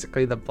just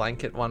basically the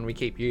blanket one we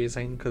keep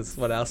using, because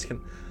what else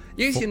can...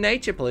 Use your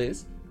nature,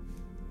 please.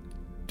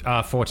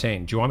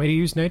 14. Do you want me to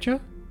use nature?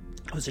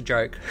 It was a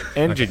joke.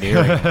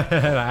 Engineering.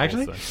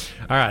 Actually?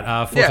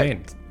 Alright,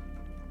 14.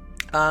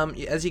 Yeah.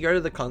 As you go to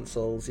the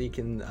consoles, you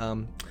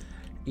can...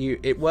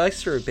 it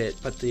works for a bit,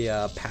 but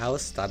the power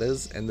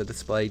stutters and the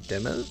display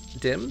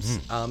dims.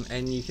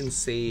 And you can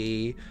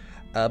see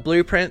a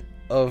blueprint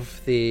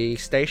of the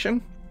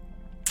station,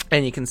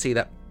 and you can see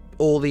that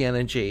all the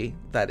energy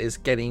that is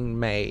getting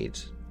made,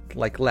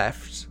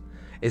 left,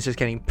 is just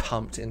getting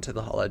pumped into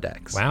the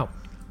holodecks. Wow.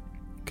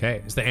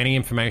 Okay. Is there any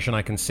information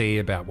I can see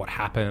about what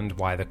happened,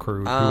 why the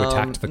crew, who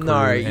attacked the crew,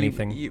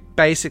 anything? You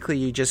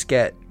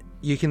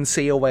can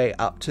see your way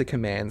up to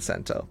command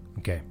center.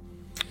 Okay.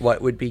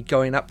 What would be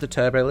going up the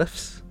turbo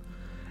lifts,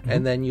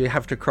 and then you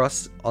have to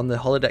cross on the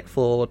holodeck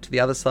floor to the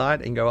other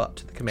side and go up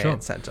to the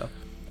command center.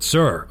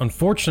 Sir,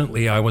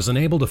 unfortunately, I was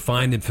unable to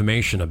find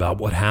information about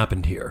what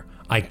happened here.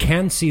 I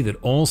can see that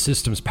all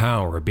systems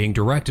power are being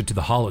directed to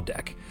the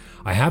holodeck.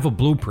 I have a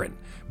blueprint.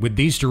 With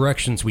these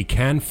directions, we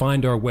can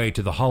find our way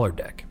to the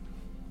holodeck.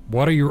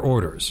 What are your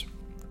orders?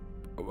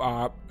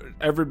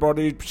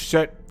 Everybody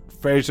set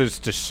phases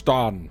to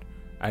stun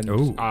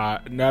and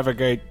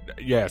navigate,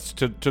 yes,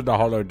 to the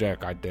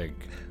holodeck, I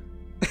think.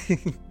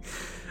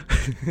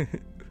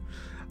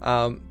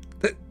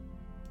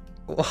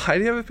 Why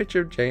do you have a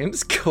picture of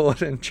James,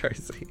 Gordon, and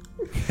Josie?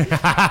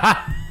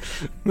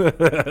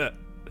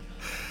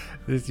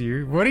 This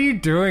you? What are you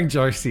doing,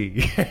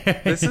 Josie?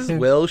 This is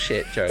Will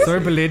shit, Josie. So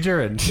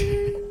belligerent.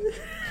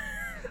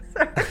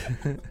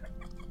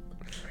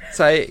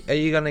 So, are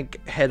you gonna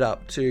head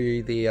up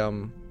to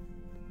the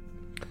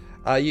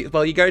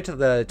you go to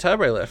the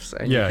turbo lifts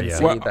and you can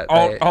see that.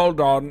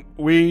 Hold on.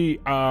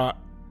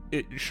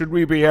 Should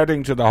we be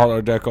heading to the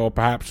holodeck, or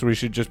perhaps we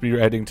should just be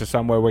heading to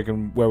somewhere where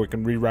we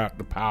can reroute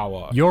the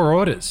power? Your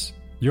orders.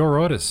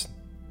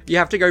 You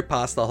have to go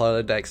past the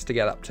holodecks to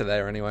get up to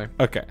there anyway.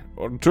 Okay,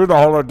 well, to the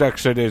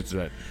holodecks it is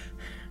then.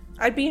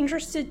 I'd be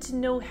interested to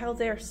know how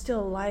they're still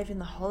alive in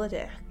the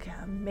holodeck.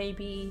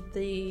 Maybe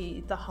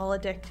the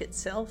holodeck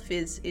itself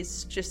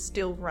is just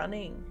still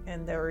running,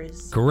 and there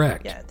is...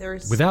 Correct. Yeah, there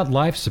is... Without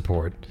life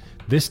support,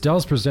 this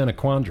does present a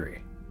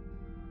quandary.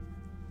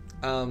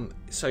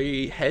 So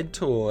you head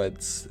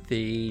towards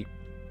the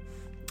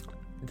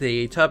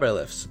turbo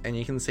lifts, and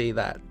you can see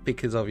that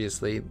because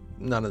obviously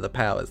none of the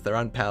powers, they're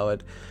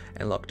unpowered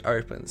and locked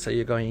open. So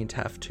you're going to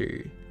have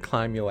to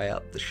climb your way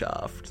up the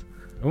shaft.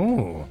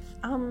 Ooh.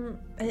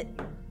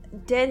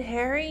 Dead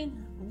Harry,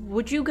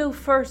 would you go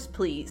first,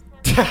 please?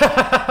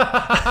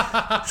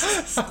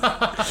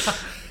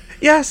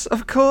 Yes,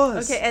 of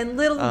course. Okay, and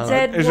little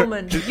dead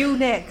woman, you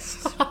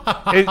next.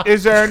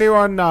 Is there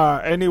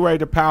any way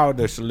to power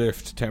this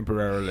lift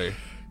temporarily?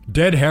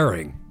 Dead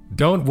Herring,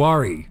 don't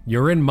worry.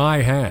 You're in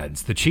my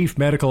hands, the chief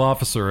medical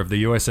officer of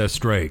the USS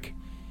Drake.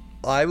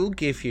 I will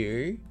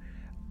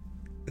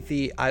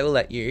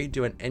let you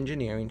do an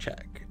engineering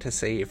check to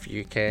see if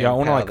you can. Yeah, I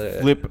want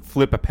to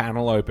flip a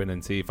panel open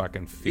and see if I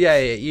can fix. Yeah.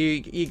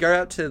 You go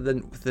out to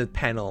the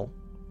panel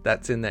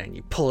that's in there and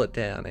you pull it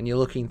down and you're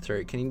looking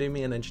through. Can you do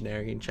me an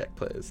engineering check,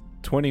 please?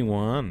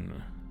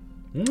 21.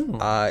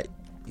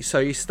 So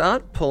you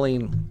start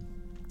pulling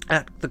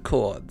at the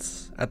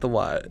cords, at the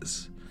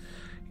wires,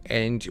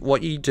 and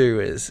what you do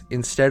is,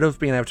 instead of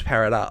being able to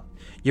power it up,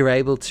 you're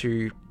able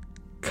to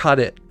cut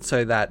it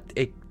so that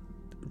it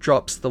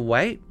drops the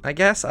weight, I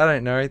guess. I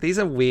don't know. These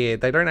are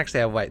weird. They don't actually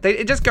have weight.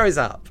 It just goes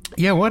up.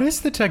 Yeah, what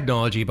is the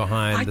technology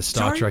behind the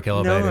Star Trek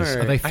elevators?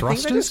 Are they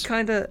thrusters?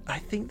 I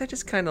think they're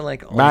just kind of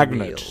like on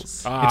magnets. wheels.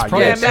 It's probably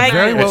yes.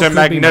 very well It's a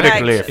could be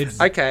magnetic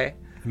lift. Okay.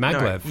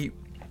 Maglev. No,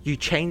 you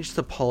change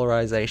the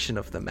polarization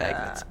of the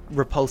magnets,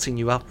 repulsing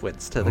you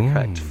upwards to the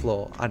correct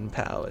floor,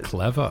 unpowered.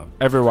 Clever.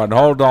 Everyone,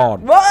 hold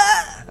on.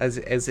 As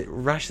it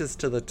rushes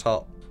to the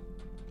top.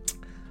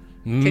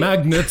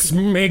 Magnets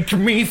make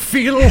me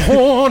feel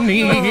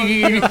horny.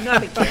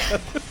 Not again.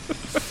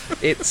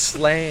 It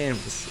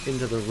slams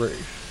into the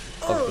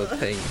roof of the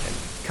thing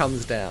and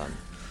comes down.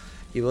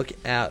 You look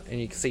out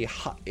and you can see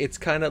it's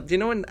kind of... Do you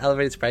know when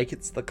elevators break,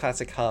 it's the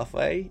classic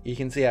halfway? You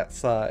can see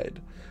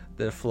outside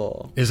the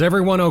floor. Is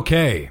everyone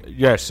okay?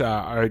 Yes,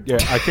 I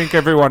think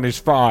everyone is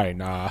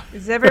fine.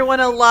 Is everyone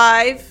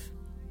alive?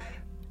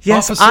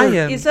 Yes, Officer- I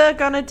am. Is her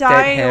gonna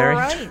die Harry.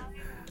 alright?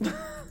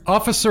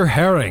 Officer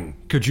Herring,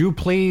 could you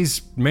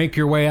please make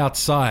your way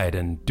outside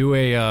and do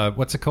a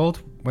what's it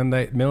called when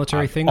they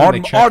military thing? When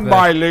they check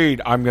my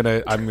lead, I'm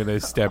gonna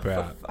step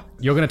out.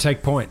 You're gonna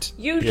take point.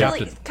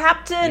 Usually,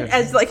 Captain,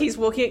 as like he's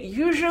walking.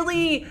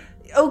 Usually,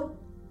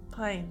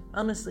 fine.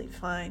 Honestly,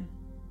 fine.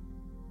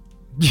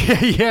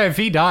 Yeah. If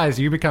he dies,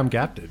 you become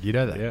captain. You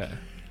know that. Yeah.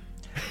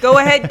 Go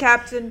ahead,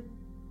 Captain.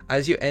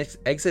 As you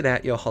exit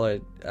out your hollow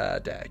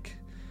deck,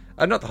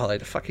 not the hollow,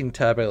 the fucking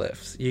turbo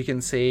lifts, you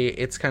can see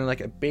it's kind of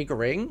like a big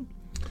ring,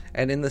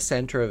 and in the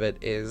center of it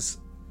is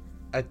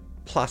a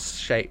plus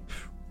shape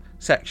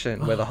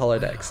section where the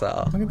holodecks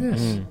are. Look at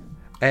this.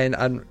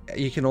 And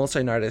you can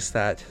also notice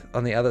that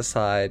on the other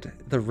side,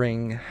 the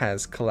ring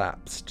has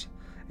collapsed,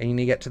 and you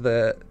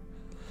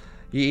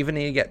either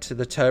need to get to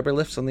the turbo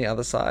lifts on the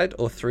other side,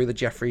 or through the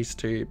Jeffries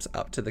tubes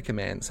up to the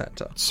command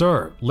center.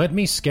 Sir, let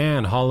me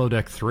scan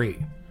holodeck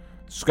 3.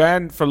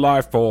 Scan for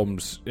life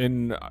forms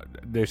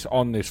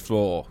on this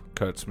floor,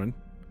 Kurtzman.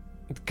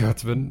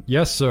 Kurtzman?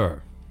 Yes,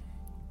 sir.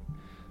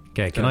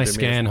 Okay, can I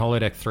scan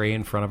holodeck 3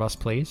 in front of us,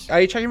 please?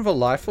 Are you checking for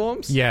life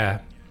forms? Yeah.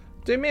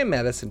 Do me a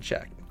medicine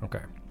check.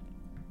 Okay.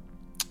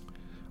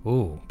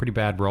 Ooh, pretty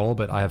bad roll,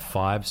 but I have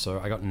 5,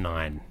 so I got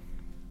 9.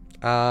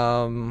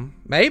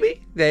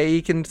 Maybe. There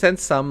you can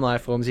sense some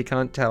life forms. You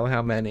can't tell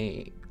how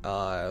many,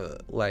 where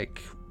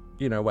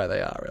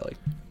they are, really.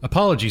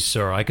 Apologies,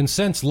 sir. I can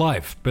sense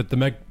life, but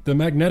the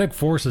magnetic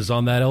forces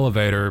on that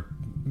elevator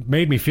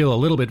made me feel a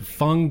little bit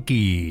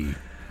funky.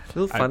 A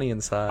little funny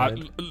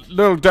inside.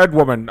 Little dead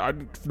woman,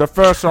 the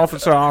first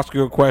officer asked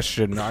you a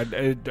question.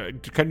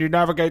 Can you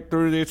navigate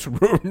through this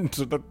room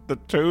to the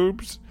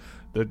tubes?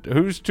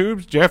 Whose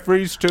tubes?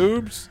 Jeffrey's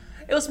tubes?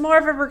 It was more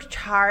of a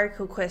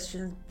rhetorical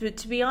question, but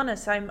to be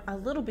honest, I'm a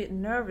little bit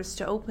nervous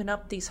to open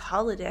up these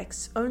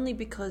holodecks, only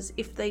because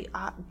if they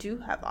do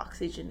have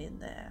oxygen in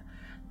there,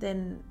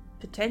 then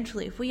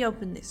potentially if we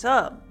open this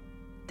up,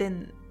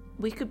 then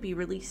we could be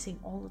releasing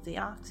all of the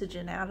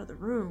oxygen out of the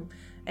room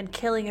and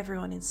killing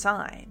everyone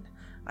inside.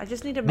 I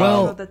just need to make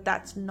sure that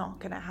that's not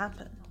going to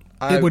happen.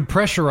 It would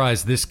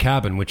pressurize this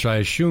cabin, which I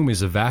assume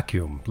is a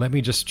vacuum. Let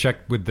me just check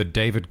with the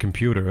David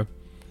computer.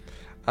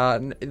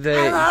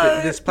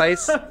 This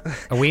place. Are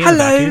we in a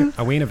vacuum?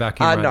 Are we in a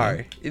vacuum?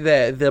 No,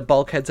 the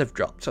bulkheads have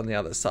dropped on the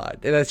other side.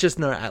 There's just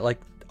no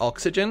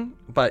oxygen.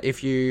 But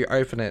if you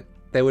open it,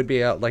 there would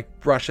be a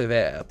rush of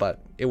air, but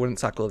it wouldn't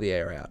suck all the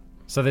air out.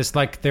 So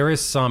there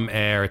is some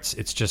air.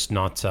 It's just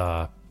not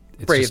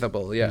it's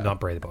breathable. Just not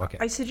breathable. Okay.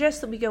 I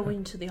suggest that we go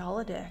into the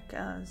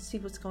holodeck, see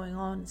what's going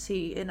on,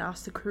 and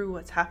ask the crew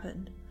what's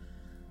happened.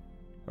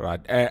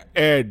 Right,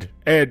 Ed,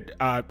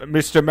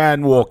 Mr.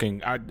 Man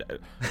Walking,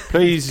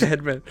 please,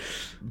 Edmund,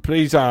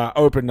 please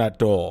open that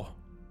door.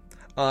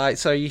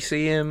 So you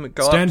see him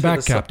go Stand up to back,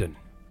 the Captain.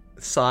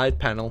 Side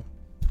panel,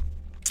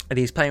 and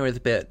he's playing with a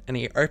bit, and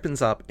he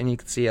opens up, and you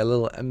can see a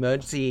little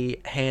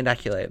emergency hand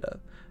actuator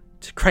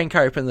to crank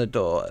open the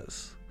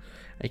doors.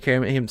 And you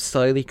can hear him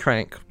slowly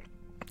crank,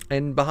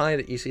 and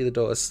behind it you see the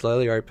doors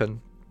slowly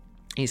open.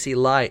 You see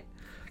light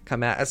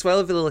come out, as well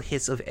as a little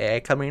hiss of air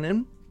coming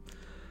in.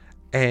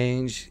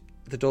 And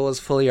the doors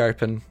fully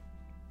open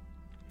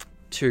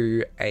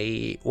to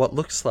what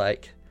looks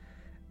like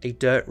a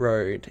dirt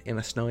road in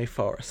a snowy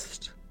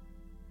forest.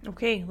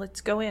 Okay,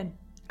 let's go in.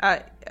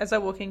 As I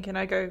walk in, can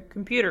I go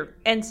computer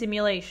end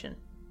simulation?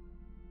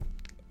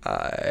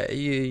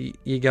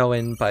 You go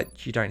in,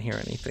 but you don't hear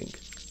anything.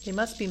 They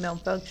must be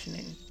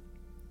malfunctioning.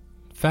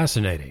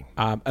 Fascinating.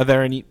 Are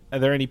there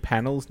any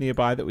panels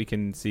nearby that we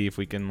can see if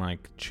we can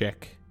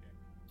check?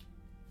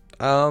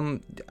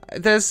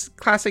 There's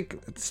classic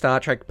Star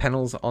Trek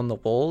panels on the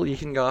wall. You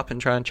can go up and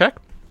try and check.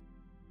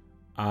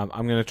 I'm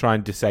going to try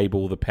and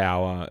disable the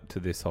power to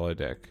this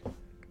holodeck.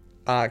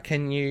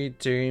 Can you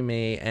do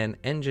me an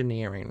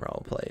engineering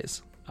roll,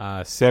 please?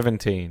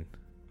 17.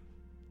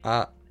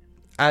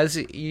 As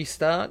you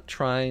start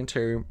trying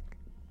to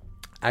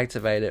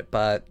activate it,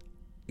 but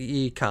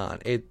you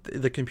can't.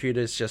 The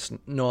computer's just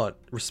not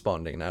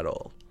responding at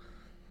all.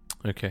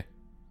 Okay.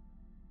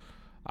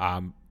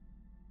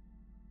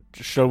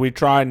 Shall we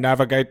try and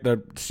navigate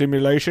the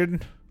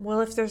simulation?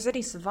 Well, if there's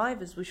any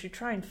survivors, we should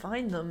try and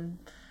find them.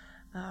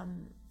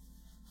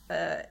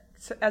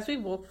 So as we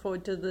walk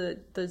forward,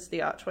 does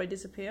the archway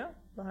disappear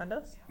behind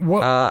us?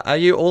 What? Are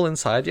you all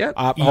inside yet?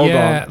 Hold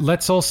on.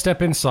 Let's all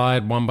step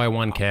inside one by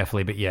one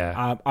carefully, but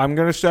yeah. I'm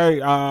going to say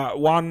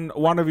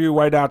one of you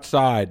wait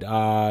outside.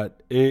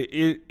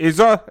 Is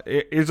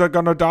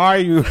going to die?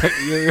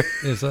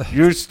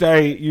 You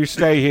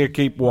stay here,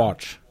 keep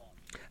watch.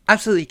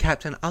 Absolutely,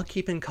 Captain. I'll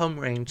keep in comm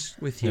range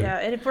with you. Yeah,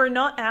 and if we're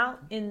not out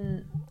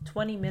in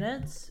 20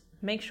 minutes,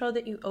 make sure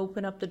that you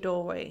open up the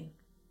doorway.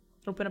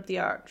 Open up the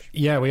arch.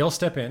 Yeah, we all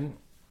step in.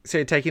 So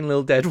you're taking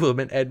Little Dead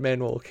Woman, Ed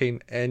Man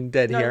Walking, and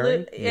Dead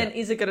Heron? And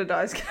Is It Gonna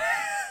Die?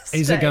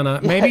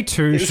 Maybe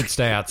two should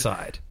stay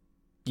outside.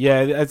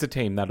 Yeah, as a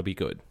team, that'll be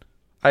good.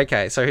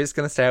 Okay, so who's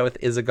going to stay out with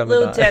Is It Gonna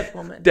Little Die? Dead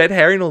Woman. Dead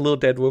Herring or Little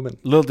Dead Woman?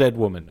 Little Dead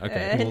Woman.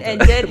 Okay. And Dead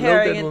Little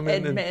Herring Dead and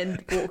Woman Ed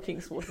Man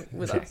Walking's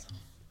with us.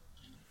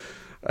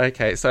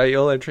 Okay, so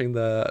you're all entering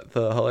the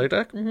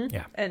holodeck? Mm-hmm.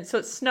 Yeah. And so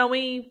it's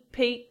snowy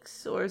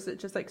peaks, or is it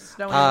just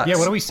snowy? Yeah,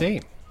 what are we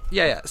seeing?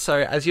 Yeah.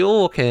 So as you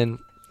all walk in,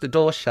 the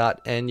door's shut,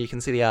 and you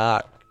can see the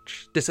arch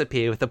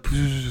disappear with a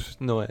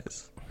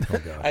noise. Oh,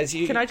 God.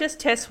 Can I just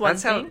test one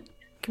That's how- thing?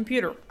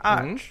 Computer,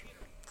 arch.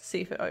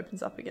 See if it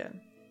opens up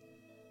again.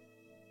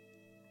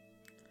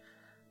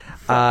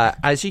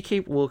 As you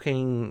keep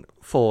walking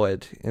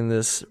forward in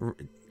this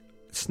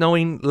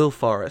snowing little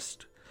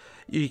forest,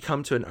 you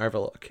come to an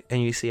overlook,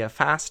 and you see a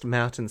vast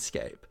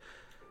mountainscape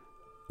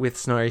with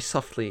snow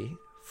softly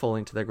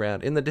falling to the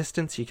ground. In the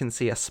distance, you can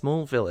see a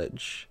small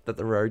village that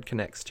the road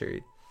connects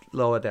to,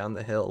 lower down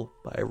the hill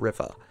by a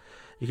river.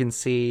 You can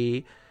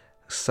see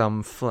some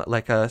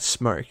a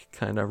smoke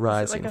kind of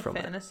rising from it.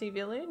 Like a fantasy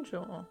village,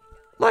 or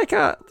like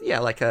a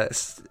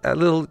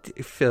little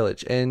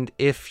village. And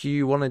if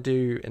you want to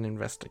do an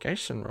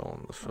investigation roll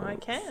on the film, I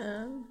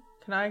can.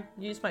 Can I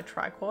use my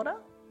tricorder?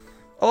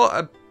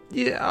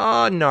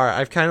 No,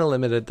 I've kind of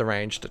limited the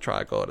range to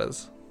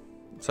tricorders.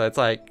 So it's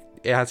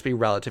it has to be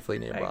relatively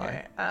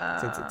nearby. Okay.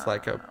 Since it's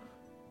a...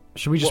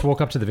 Should we just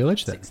walk up to the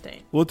village then?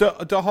 16. Well, do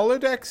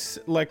holodecks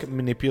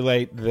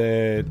manipulate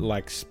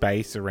the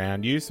space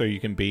around you so you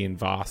can be in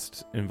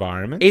vast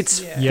environments? It's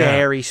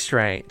very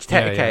strange.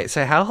 Okay,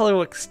 so how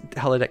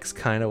holodecks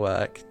kind of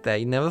work,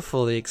 they never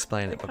fully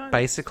explain it, but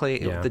basically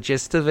the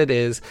gist of it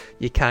is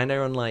you kind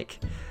of on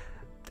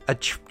a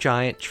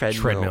giant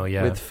treadmill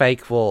with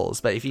fake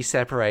walls, but if you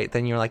separate,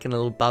 then you're in a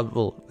little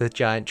bubble with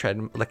giant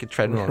treadmill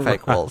and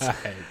fake walls.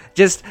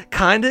 Just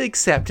kind of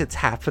accept it's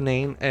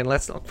happening, and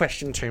let's not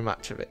question too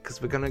much of it,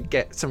 because we're gonna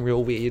get some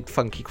real weird,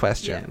 funky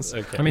questions.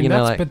 Okay. I mean,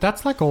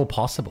 that's all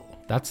possible.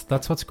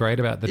 That's what's great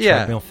about the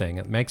treadmill thing.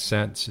 It makes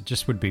sense. It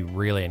just would be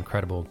really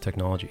incredible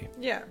technology.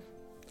 Yeah.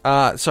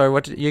 So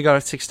what you got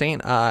at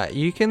 16?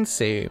 You can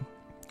see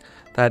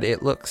that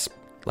it looks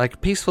like a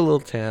peaceful little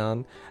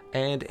town.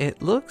 And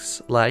it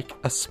looks like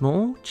a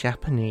small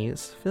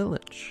Japanese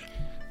village.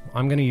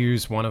 I'm going to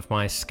use one of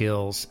my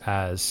skills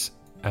as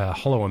a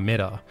hollow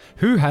emitter.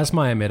 Who has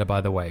my emitter,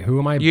 by the way? Who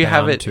am I You bound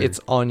have it. to? It's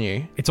on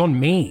you. It's on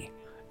me.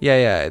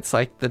 Yeah. It's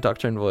like the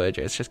Doctor and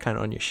Voyager. It's just kind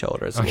of on your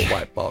shoulder as a little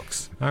white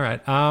box. All right.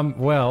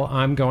 Well,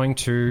 I'm going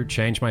to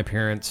change my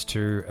appearance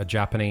to a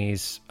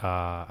Japanese,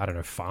 I don't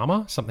know,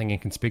 farmer? Something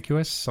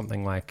inconspicuous?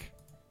 Something like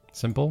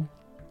simple?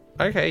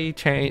 Okay, you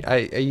change. Are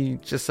you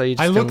just so you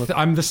just I gonna look...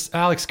 I'm this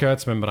Alex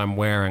Kurtzman, but I'm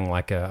wearing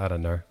like a, I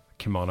don't know,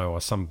 kimono or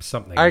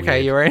something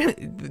Okay, weird. you're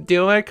wearing. Do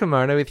you wear a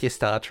kimono with your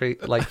Star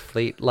Trek like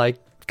fleet like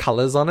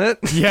colors on it?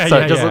 Yeah, so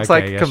yeah, it just yeah, looks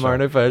okay, like a yeah, kimono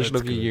sure. version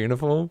That's of your good.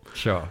 uniform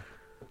Sure.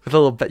 with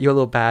your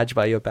little badge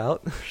by your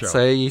belt. Sure.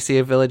 So you see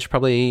a village.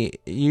 Probably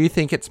you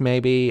think it's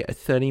maybe a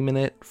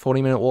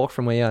 40-minute walk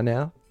from where you are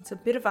now. It's a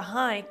bit of a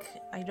hike.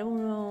 I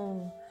don't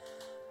know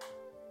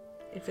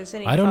if there's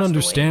any. I don't cost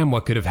understand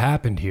what could have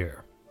happened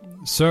here.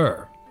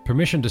 Sir,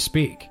 permission to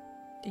speak.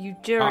 away.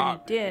 You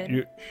already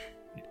did.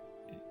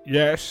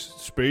 Yes,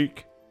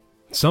 speak.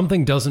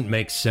 Something doesn't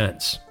make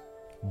sense.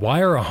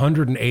 Why are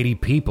 180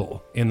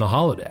 people in the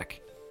holodeck?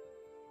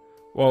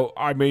 Well,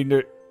 I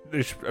mean,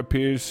 this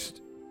appears...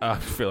 I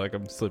feel like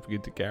I'm slipping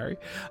into Gary.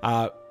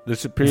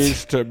 This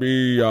appears to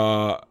be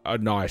a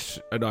nice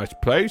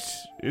place,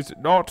 is it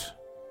not?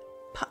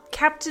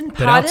 Captain, But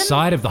pardon?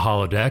 outside of the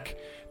holodeck,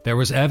 there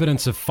was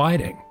evidence of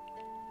fighting.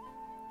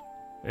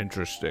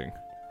 Interesting.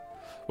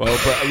 Well,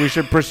 but we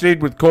should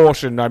proceed with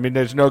caution. I mean,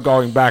 there's no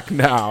going back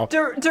now.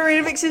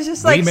 Dorinavix is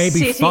just We like may be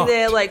sitting fucked.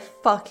 there like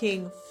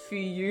fucking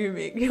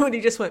fuming when he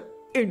just went,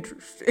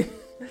 interesting.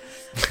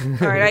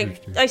 Alright,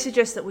 I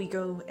suggest that we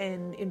go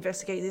and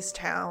investigate this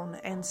town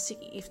and see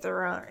if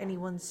there are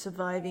anyone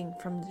surviving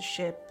from the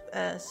ship.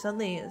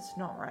 Something is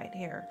not right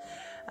here.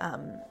 I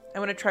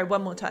want to try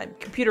one more time.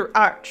 Computer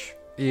Arch.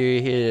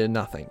 You hear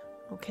nothing.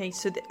 Okay,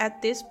 so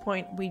at this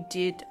point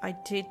I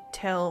did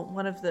tell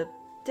one of the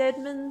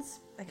Deadmans,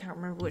 I can't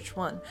remember which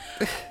one,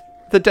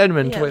 The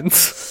Deadman Yeah.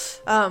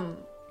 twins.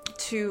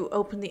 to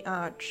open the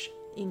arch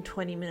in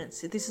 20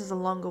 minutes. This is a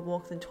longer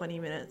walk than 20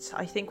 minutes.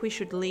 I think we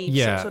should leave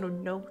Yeah. some sort of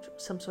note,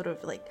 some sort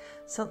of like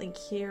something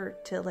here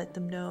to let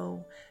them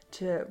know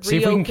to See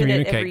if we reopen can it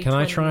every communicate. Can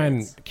I 20 try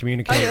minutes. and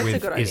communicate Oh, yeah, that's a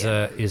with good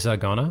idea.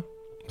 Isagana,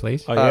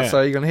 please? Oh, yeah.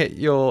 So you're gonna hit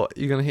your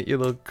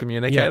little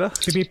communicator.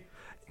 Beep, beep.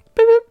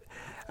 Beep, beep.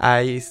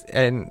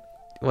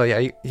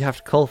 You have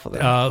to call for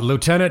them.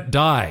 Lieutenant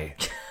Dai.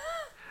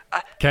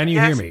 Can you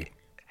hear me?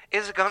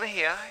 Isagana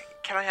here.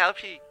 Can I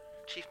help you,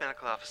 Chief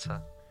Medical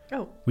Officer?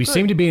 Oh, We good.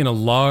 seem to be in a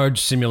large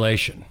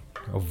simulation,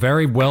 a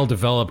very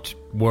well-developed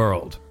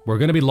world. We're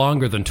going to be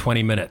longer than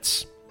 20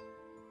 minutes.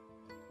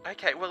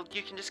 Okay, well,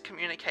 you can just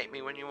communicate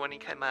me when you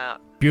come out.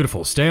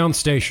 Beautiful. Stay on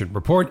station.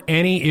 Report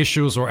any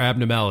issues or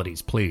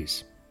abnormalities,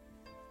 please.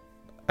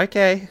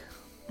 Okay.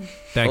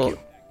 Thank Well,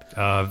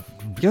 you.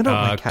 You're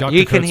not my cat. Dr.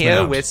 You can Kurtzman hear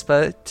a out.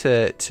 whisper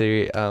to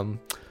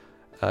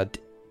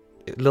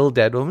little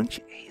dead woman.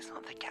 He's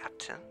not the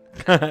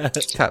captain.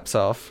 Taps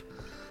off.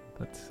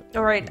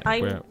 All right,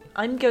 Well-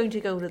 I'm going to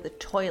go to the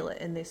toilet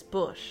in this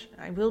bush.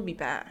 I will be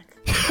back.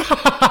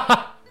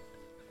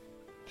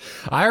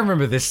 I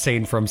remember this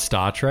scene from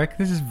Star Trek.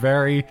 This is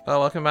very... Oh,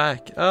 welcome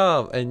back.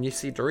 Oh, and you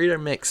see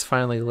Dorito Mix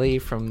finally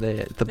leave from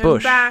the I'm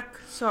bush. back.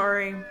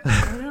 Sorry.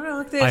 I don't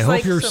know if there's I hope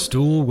like your some...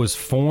 stool was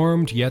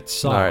formed yet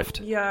soft.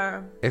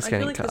 Yeah, It's I feel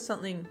getting like cut. there's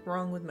something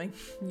wrong with my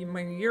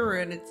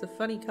urine. It's a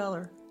funny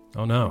color.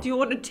 Oh, no. Do you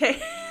want to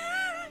take?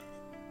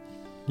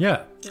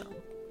 Yeah. No.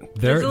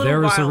 There There's a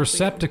little is a vial for you.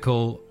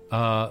 receptacle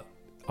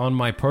on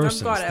my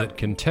persons got it. that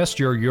can test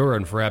your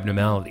urine for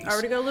abnormalities. I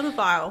already got a little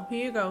vial.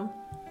 Here you go.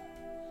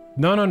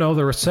 No.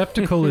 The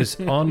receptacle is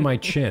on my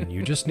chin.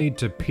 You just need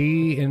to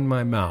pee in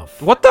my mouth.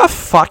 What the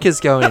fuck is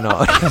going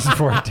on? Just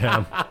pour it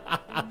down.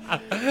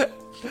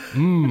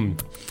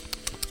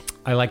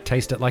 I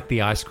taste it like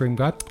the ice cream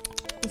guy.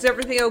 Is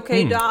everything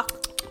okay, Doc?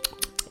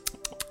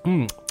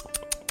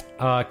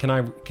 Can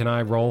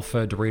I roll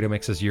for Dorito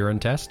Mix's urine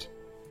test?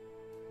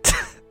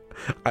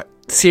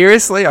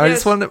 Seriously, I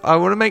Yes. want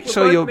to make We're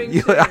sure both you're being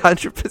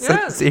 100%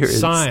 Yeah. serious.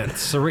 Science.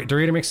 So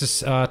Dorito Mix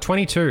is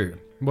 22.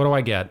 What do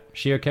I get?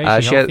 She okay?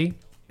 She She healthy?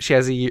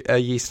 has a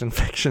yeast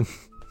infection.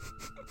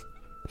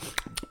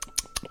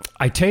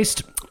 I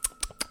taste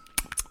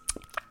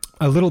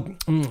a little.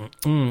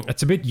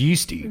 It's a bit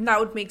yeasty. That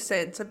would make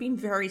sense. I've been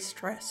very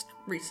stressed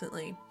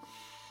recently,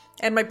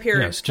 and my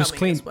period's Yes, just coming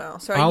clean. as well.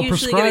 So I'll I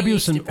usually prescribe get a you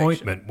yeast some infection.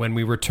 ointment when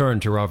we return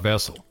to our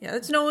vessel. Yeah,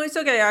 it's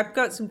okay. I've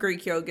got some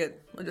Greek yogurt.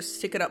 I'll just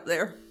stick it up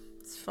there.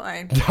 It's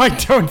fine. I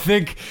don't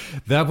think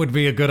that would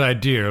be a good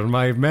idea, in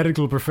my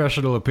medical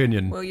professional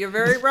opinion. Well, you're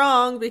very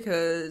wrong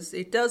because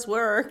it does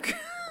work.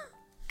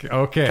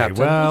 Okay, Captain.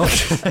 well,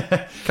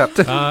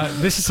 Captain.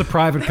 this is a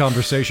private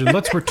conversation.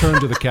 Let's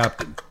return to the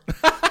captain.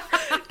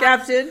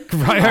 Captain.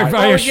 I What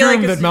would you assume like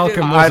us that to Malcolm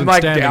do? wasn't I'm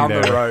like standing down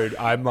there. the road.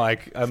 I'm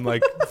like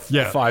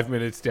Yeah. 5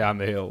 minutes down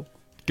the hill.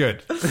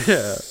 Good.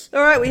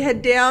 All right, we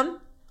head down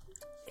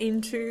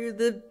into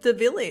the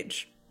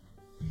village.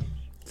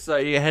 So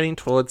you're heading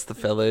towards the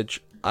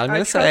village. I'm I gonna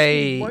trust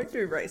say we won't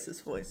do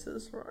racist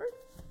voices, right?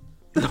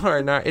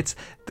 No, it's...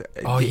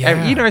 Oh,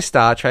 yeah. You know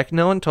Star Trek,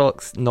 no one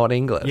talks not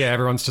English. Yeah,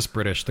 everyone's just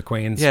British. The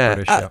Queen's Yeah,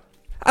 British. Yeah.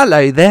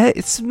 Hello there,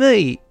 it's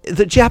me,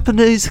 the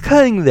Japanese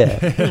king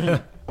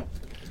there.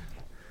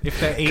 If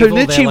they're evil,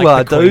 they're Konnichiwa,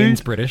 like the Queen's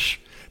dude. British.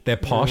 They're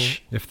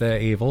posh if they're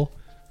evil.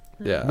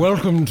 Yeah.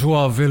 Welcome to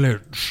our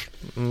village.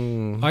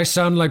 I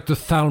sound like the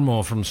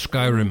Thalmor from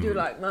Skyrim. You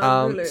like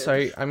my village. So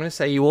I'm going to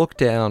say you walk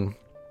down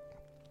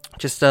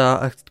just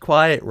a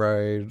quiet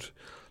road,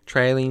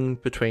 trailing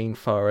between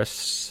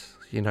forests,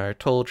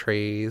 tall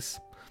trees,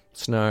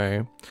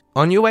 snow.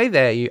 On your way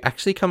there, you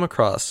actually come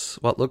across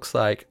what looks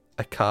like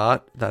a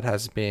cart that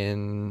has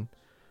been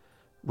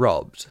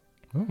robbed.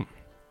 Can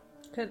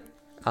Do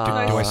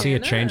I see a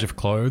scan change it? of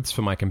clothes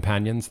for my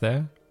companions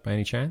there, by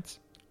any chance?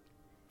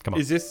 Come on.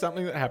 Is this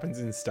something that happens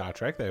in Star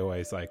Trek? They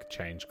always like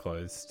change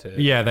clothes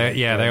to. Yeah,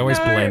 they always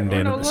No, blend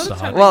in no, at the a lot of start.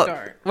 times- Well,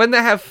 don't. when they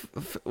have...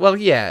 Well,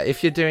 yeah,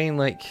 if you're doing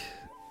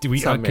Do we?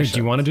 some Do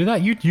you want to do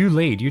that? You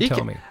lead. You tell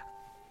can- me.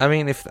 I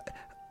mean, if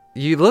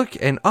you look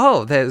and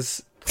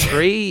there's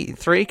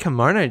three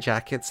kimono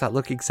jackets that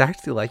look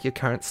exactly like your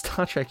current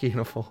Star Trek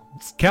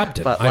uniforms.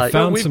 Captain, But, I like-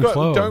 found We've some got.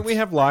 clothes. Don't we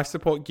have life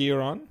support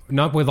gear on?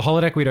 Not with the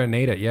holodeck. We don't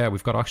need it. Yeah,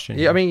 we've got oxygen.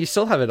 Yeah, I mean, you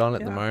still have it on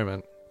at the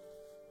moment.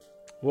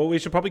 Well, we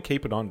should probably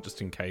keep it on just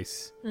in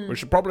case. We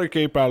should probably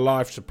keep our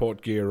life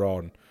support gear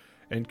on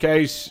in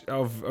case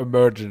of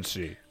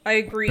emergency. I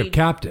agree. But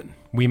Captain,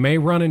 we may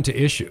run into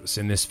issues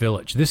in this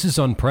village. This is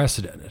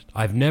unprecedented.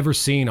 I've never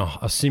seen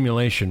a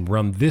simulation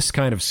run this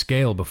kind of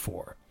scale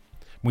before.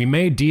 We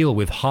may deal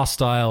with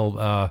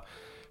hostile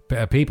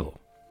people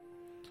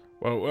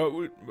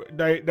Well,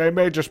 they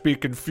may just be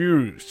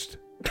confused.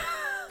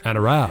 and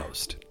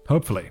aroused.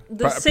 Hopefully.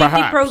 The safety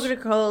perhaps.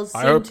 protocols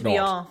I seem hope to be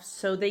not. off,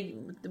 so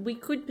we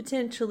could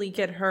potentially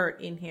get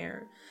hurt in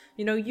here.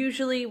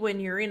 Usually when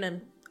you're in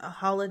a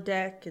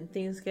holodeck and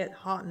things get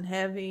hot and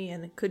heavy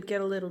and it could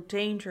get a little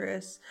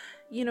dangerous,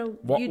 you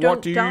don't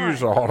What do you die.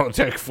 use a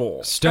holodeck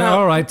for?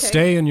 All right, okay.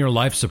 stay in your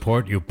life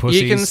support, you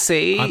pussies. You can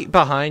see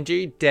behind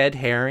you, Dead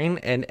Herring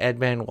and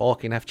Edman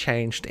Walking have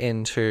changed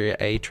into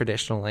a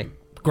traditional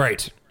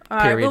Great. All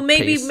right, well,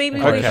 maybe piece. we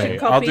Okay,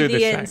 should I'll copy do the the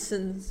same.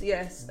 ensigns.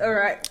 Yes. All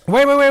right.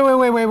 Wait.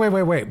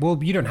 Well,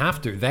 you don't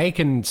have to. They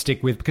can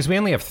stick with because we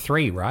only have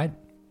 3, right?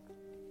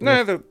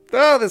 No,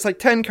 there's like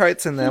 10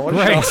 coats in there. What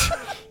Right.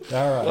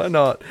 All right. Why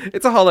not?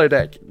 It's a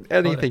holodeck.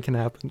 Anything can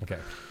happen. Okay.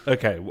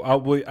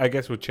 Okay, I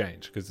guess we'll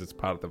change because it's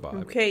part of the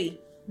vibe. Okay.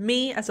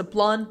 Me as a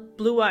blonde,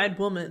 blue-eyed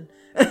woman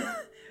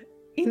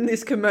in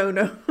this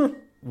kimono.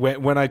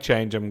 When I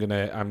change, I'm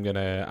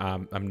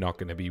not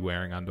gonna be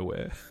wearing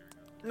underwear.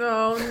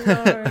 No,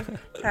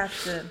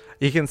 Captain.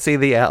 You can see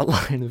the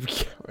outline of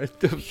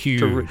Garrett.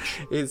 Huge.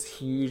 His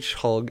huge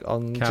hog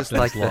on just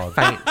Captain's like log.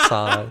 the faint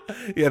side.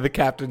 Yeah, the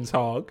captain's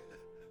hog.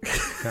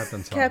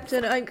 Captain's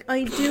Captain,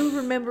 I do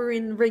remember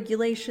in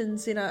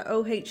regulations in our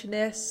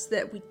OH&S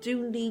that we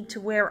do need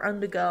to wear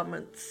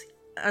undergarments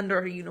under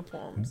our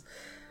uniforms.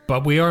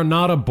 But we are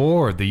not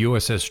aboard the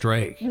USS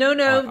Drake. No,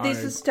 this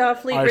is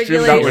Starfleet I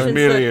assume that was regulations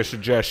merely a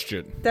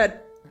suggestion.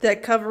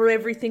 that cover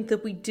everything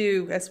that we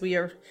do as we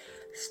are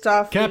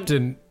Starfleet.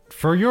 Captain,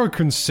 for your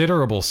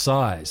considerable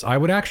size, I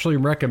would actually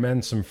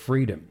recommend some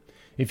freedom.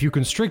 If you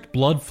constrict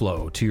blood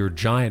flow to your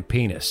giant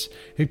penis,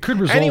 it could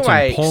result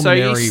Anyway, in so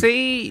pulmonary... you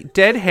see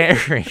Dead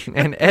Herring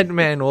and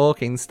Edman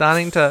Walking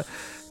starting to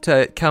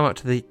come up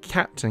to the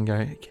captain and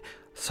go,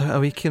 so are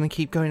we going to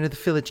keep going to the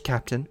village,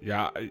 Captain?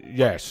 Yeah,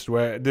 yes,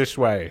 we're this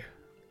way.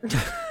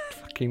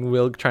 Fucking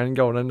Will trying to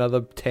go on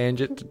another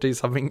tangent to do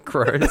something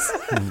gross.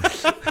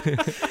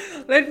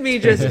 Let me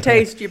just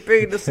taste your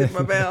penis in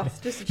my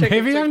mouth. Just to check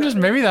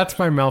Maybe that's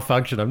my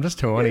malfunction. I'm just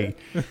horny.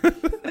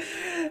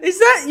 Is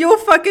that your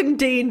fucking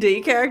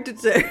D&D character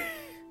too?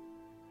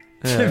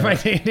 My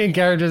dating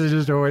characters are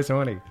just always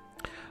horny.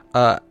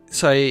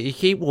 So you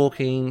keep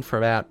walking for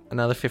about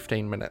another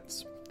 15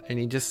 minutes. And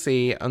you just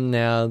see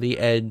now the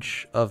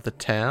edge of the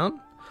town.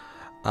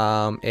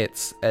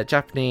 It's a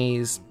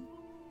Japanese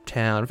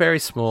town, very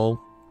small.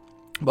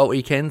 But what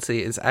you can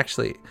see is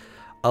actually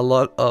a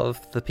lot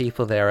of the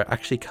people there are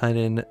actually kind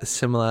of in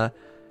similar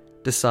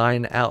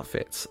design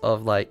outfits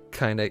of like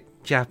kind of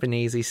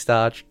Japanesey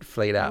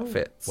Starfleet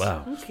outfits.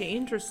 Wow. Okay,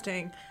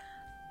 interesting.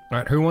 All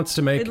right, who wants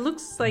to make... It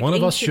looks like one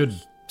of us ancient-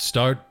 should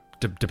start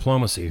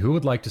diplomacy. Who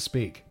would like to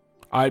speak?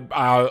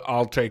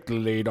 I'll take the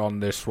lead on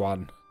this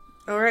one.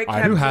 All right, I'm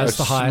Captain. Who has a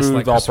the highest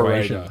smooth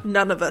persuasion? operator.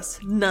 None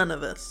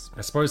of us.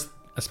 I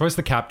suppose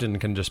the captain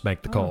can just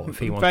make the call if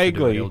he wants to do it.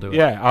 Vaguely, He'll do it.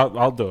 yeah.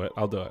 I'll do it.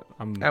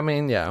 I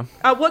mean, yeah.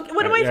 What am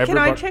I? Can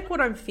I everybody- check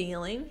what I'm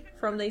feeling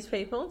from these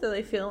people? Do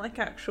they feel like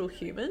actual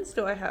humans?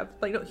 Do I have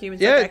like not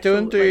humans? Yeah, like do actual,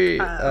 and do,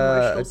 like,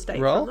 emotional a state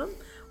roll? from them?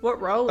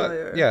 What role? are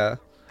you? Yeah.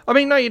 I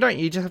mean, no, you don't.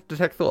 You just have to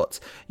detect thoughts.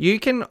 You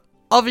can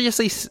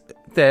obviously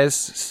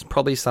there's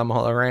probably some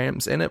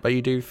holograms in it, but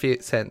you do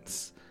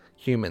sense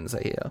humans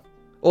are here.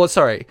 Or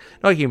sorry,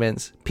 not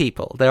humans,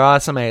 people. There are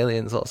some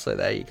aliens also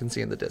there. You can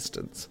see in the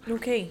distance.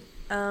 Okay.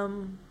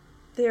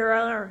 There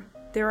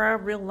are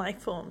real life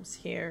forms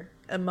here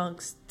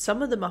amongst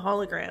some of them are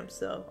holograms,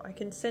 though. I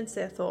can sense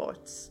their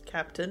thoughts,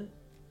 Captain.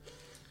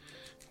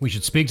 We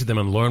should speak to them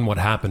and learn what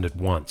happened at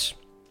once.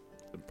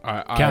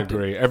 I Captain.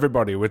 agree.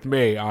 Everybody with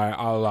me.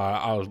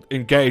 I'll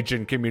engage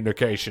in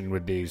communication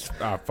with these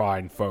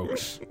fine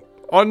folks.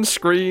 On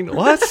screen,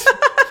 what?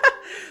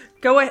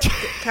 Go ahead,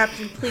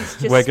 Captain, please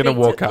just We're gonna speak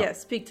walk to, up. Yeah,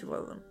 speak to one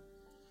of them.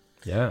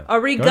 Yeah.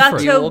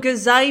 Arigato it.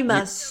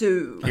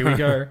 gozaimasu. Here we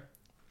go.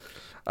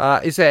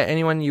 Is there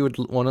anyone you would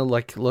want to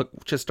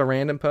look just a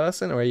random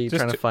person, or are you Just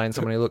trying to to- find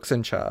someone who looks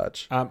in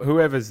charge?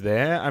 Whoever's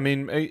there. I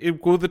mean,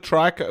 will the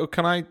trico?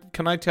 Can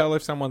I tell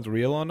if someone's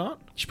real or not?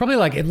 You should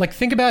probably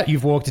think about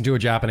you've walked into a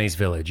Japanese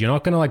village. You're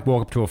not going to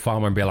walk up to a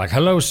farmer and be like,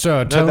 "Hello,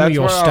 sir, tell me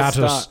your where I'll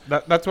status."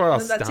 start. That's where I'll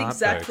That's start. though,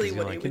 exactly 'cause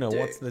you're what he like, would do.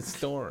 what's the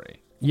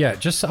story? Yeah,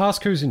 just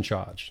ask who's in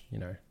charge,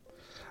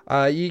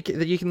 You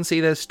can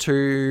see there's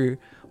two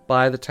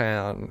by the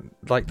town,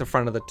 like the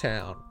front of the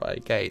town by a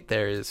gate.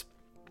 There is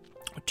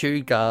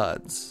two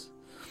guards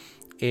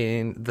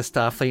in the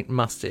Starfleet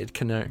mustard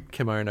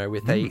kimono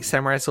with a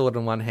samurai sword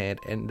in one hand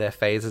and their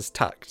phasers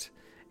tucked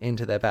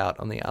into their belt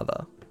on the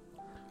other.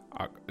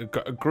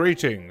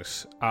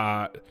 Greetings.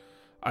 I'm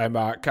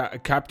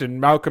Captain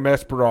Malcolm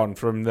Esperon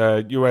from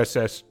the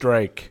USS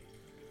Drake.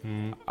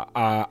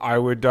 I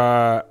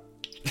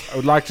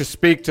would like to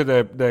speak to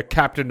the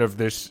captain of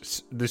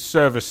this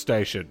service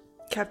station.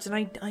 Captain,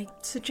 I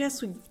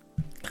suggest we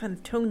kind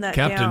of tone that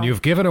down. Captain,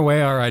 you've given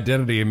away our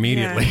identity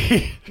immediately.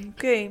 Yeah.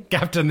 Okay.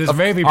 Captain, this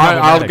may be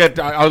I'll problematic.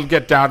 I'll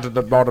get down to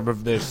the bottom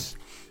of this.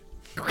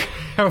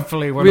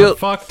 Hopefully we're We'll- not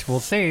fucked. We'll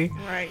see.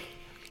 Right.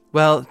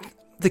 Well,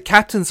 the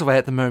captain's away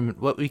at the moment.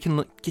 What we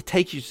can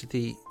take you to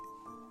the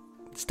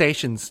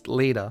station's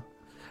leader.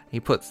 They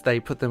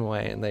put them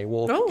away and they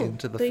walk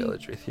into the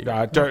village with you.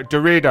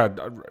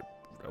 Dorita,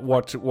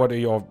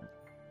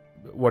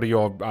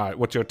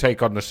 what's your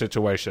take on the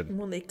situation?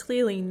 Well, they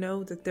clearly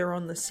know that they're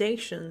on the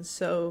station,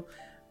 so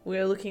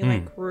we're looking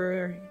like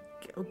we're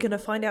gonna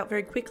find out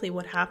very quickly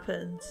what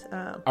happened.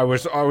 I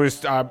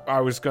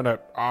was gonna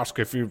ask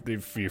if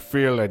you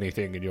feel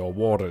anything in your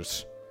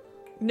waters.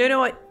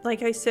 No,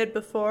 like I said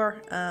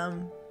before,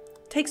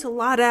 takes a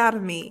lot out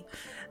of me,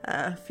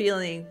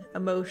 feeling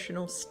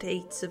emotional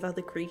states of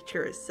other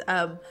creatures.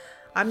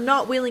 I'm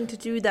not willing to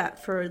do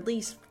that for at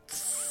least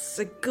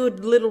a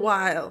good little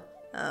while,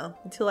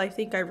 until I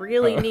think I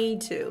really need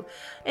to.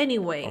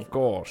 Anyway, Of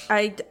course.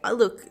 I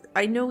look,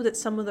 I know that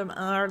some of them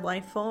are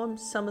life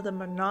forms, some of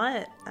them are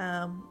not.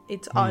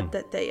 It's odd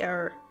that they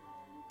are,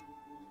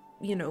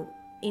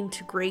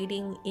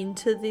 integrating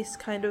into this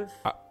kind of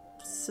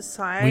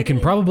society. We can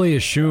probably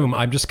assume,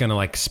 I'm just going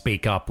to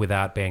speak up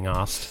without being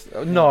asked.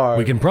 No.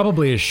 We can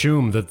probably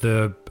assume that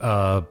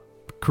the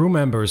crew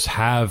members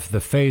have the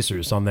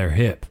phasers on their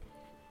hip.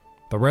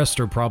 The rest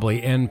are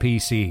probably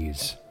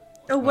NPCs.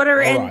 Oh, what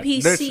are All right,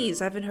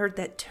 NPCs? I haven't heard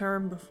that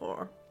term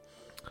before.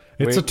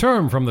 It's a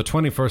term from the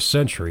 21st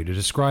century to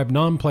describe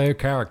non-player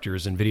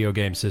characters in video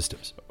game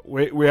systems.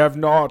 We have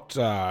no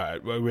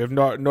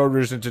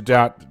reason to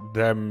doubt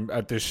them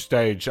at this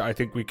stage. I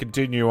think we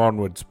continue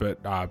onwards,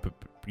 but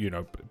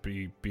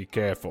be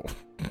careful.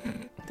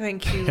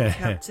 Thank you,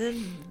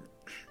 Captain.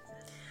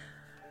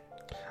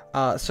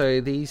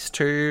 So these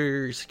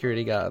two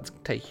security guards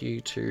take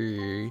you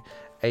to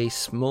a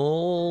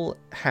small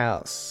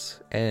house,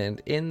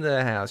 and in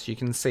the house you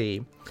can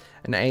see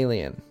an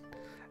alien,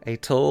 a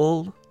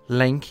tall,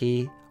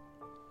 lanky,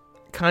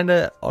 kind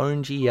of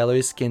orangey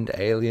yellow-skinned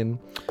alien,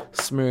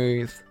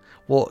 smooth,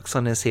 walks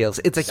on his heels.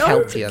 It's a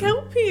Kelpian.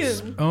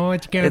 Kelpian. Oh,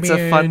 it's going to It's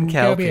be a fun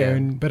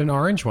Kelpian. but an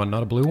orange one,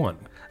 not a blue one.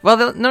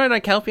 Well, no,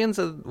 Kelpians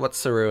are what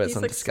Saru is He's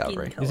on like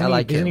Discovery. skin Isn't, I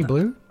like isn't he him.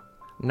 blue?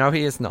 No,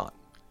 he is not.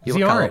 Is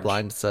You're he orange?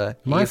 colorblind, sir.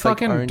 He Am I is like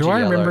fucking... do orangey I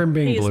remember yellow. him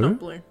being He is blue? not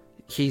blue.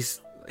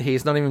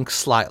 He's not even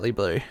slightly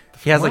blue.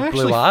 He has Am I like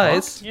blue actually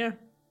eyes. Yeah.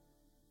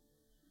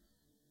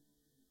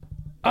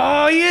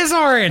 Oh, he is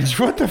orange!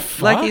 What the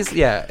fuck? Like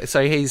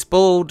so he's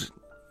bald,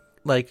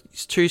 like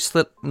two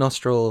slit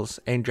nostrils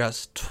and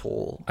just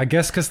tall. I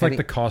guess because And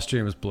the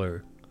costume is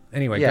blue.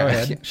 Anyway, Yeah, go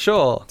ahead.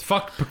 sure.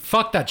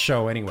 Fuck that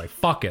show anyway.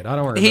 Fuck it. I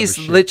don't want to He's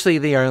literally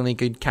the only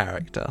good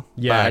character.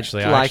 Yeah, But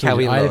actually, I like how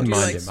he I didn't looks.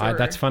 mind Like him. Saru.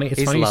 That's funny. It's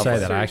He's funny you say lovely.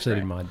 that. I Saru's actually great.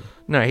 didn't mind him.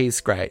 No,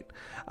 he's great.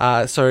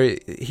 So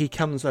he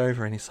comes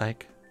over and he's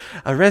like,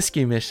 a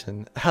rescue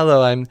mission.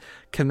 Hello, I'm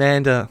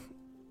Commander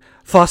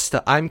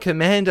Foster. I'm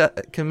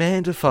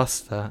Commander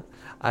Foster.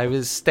 I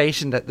was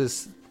stationed at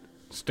this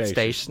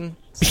station.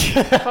 Foster,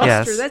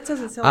 Yes. that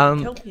doesn't sound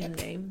like Um, a Kelpian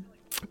name.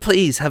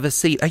 Please have a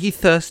seat. Are you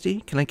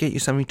thirsty? Can I get you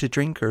something to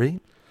drink or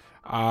eat?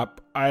 I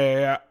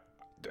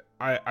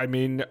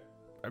mean,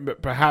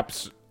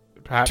 perhaps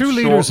 2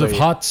 liters of shortly.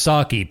 hot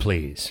sake,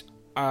 please.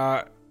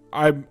 I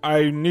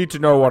need to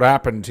know what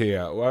happened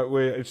here.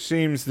 It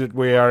seems that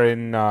we are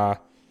in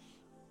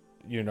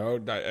in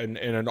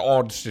an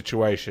odd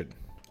situation.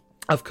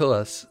 Of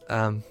course.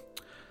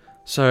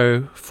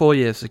 So 4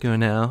 years ago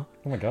now,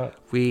 Oh my god.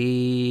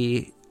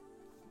 we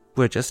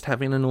were just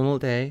having a normal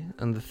day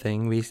on the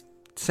thing. We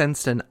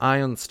sensed an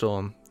ion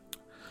storm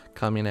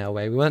coming our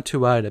way. We weren't too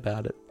worried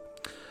about it.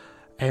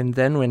 And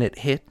then when it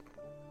hit,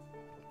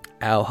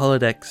 our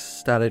holodecks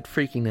started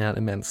freaking out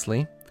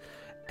immensely.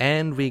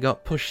 and we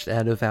got pushed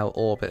out of our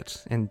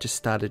orbit and just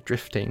started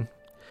drifting.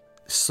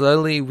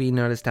 Slowly, we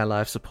noticed our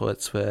life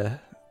supports were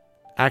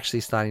actually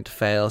starting to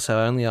fail, so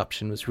our only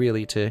option was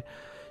really to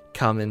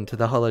come into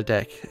the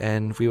holodeck,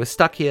 and we were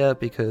stuck here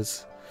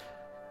because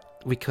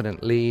we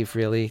couldn't leave,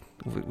 really.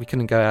 We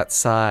couldn't go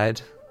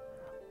outside.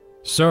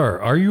 Sir,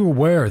 are you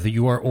aware that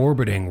you are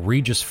orbiting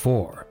Regis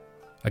 4,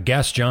 a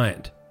gas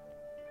giant?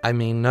 I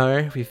mean,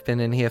 no, we've been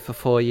in here for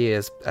 4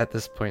 years at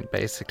this point,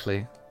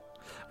 basically.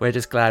 We're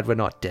just glad we're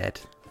not dead.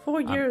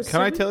 4 years.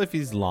 Can I tell if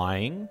he's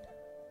lying?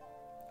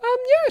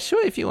 Yeah,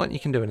 sure, if you want, you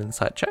can do an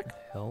insight check.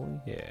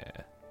 Hell yeah.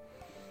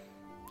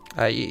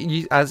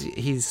 As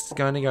he's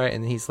going to go,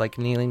 and he's like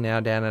kneeling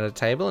now down at a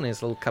table, and he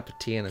has a little cup of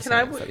tea in his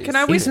hand. Can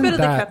I whisper to the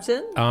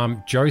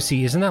captain?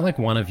 Josie, isn't that like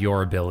one of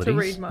your abilities? To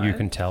read minds? You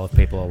can tell if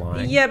people are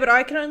lying. Yeah, but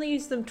I can only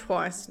use them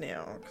twice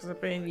now because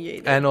I've been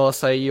yeeted. And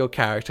also, your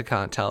character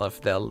can't tell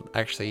if they're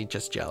actually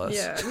just jealous.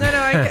 Yeah,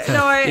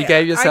 I You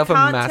gave yourself a I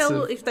can't massive-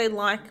 tell if they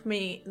like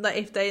me,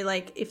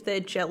 like if they're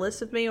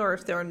jealous of me or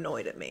if they're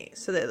annoyed at me.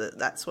 So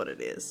that's what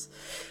it is.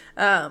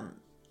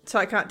 So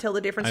I can't tell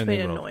the difference Only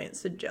between roll.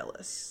 annoyance and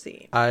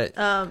jealousy.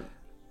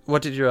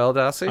 What did you roll,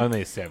 Darcy?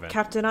 Only a 7.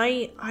 Captain,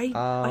 I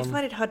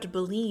find it hard to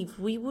believe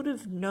we would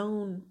have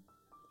known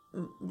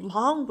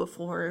long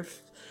before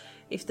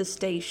if the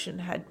station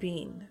had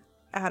been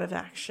out of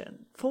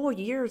action. 4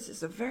 years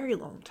is a very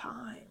long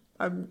time.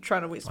 I'm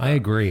trying to whisper. I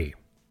agree.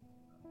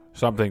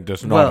 Something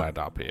does not Well- add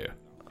up here.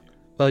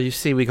 Well, you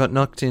see, we got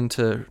knocked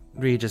into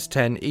Regis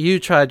 10. You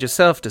tried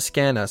yourself to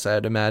scan us,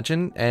 I'd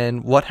imagine,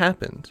 and what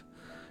happened?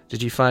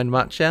 Did you find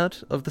much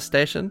out of the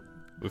station?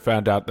 We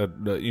found out that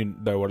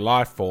there were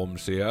life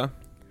forms here,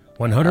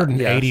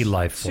 180 Yes.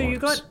 life So forms. you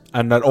got.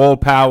 and that all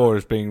power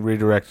is being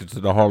redirected to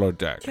the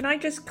holodeck. Can I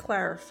just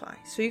clarify?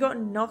 So you got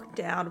knocked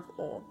out of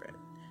orbit.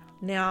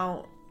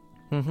 Now,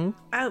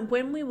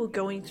 when we were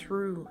going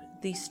through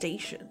the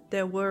station,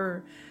 there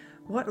were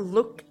what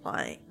looked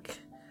like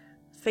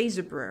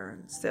phaser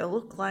burns. There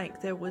looked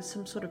like there was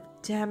some sort of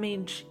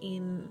damage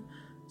in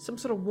some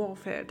sort of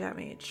warfare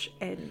damage,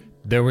 and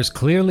There was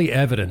clearly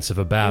evidence of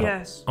a battle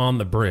Yes. on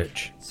the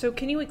bridge. so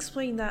can you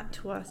explain that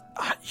to us?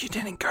 You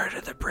didn't go to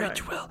the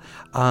bridge, No. Will.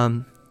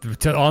 On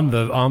the On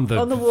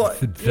the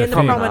what? In the thing.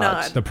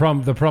 promenade.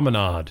 The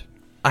promenade.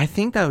 I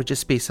think that would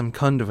just be some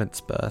conduits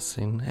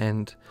bursting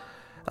and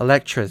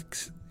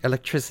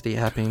electricity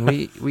happening.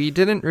 We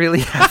didn't really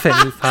have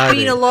any It's party.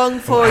 been a long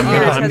 4 years. I'm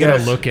hasn't gonna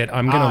it? look at.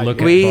 I'm gonna look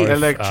we- at both,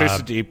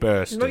 Electricity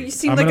bursting. Well, you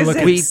seem I'm like gonna a look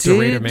at We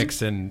Dorita did-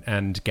 Mix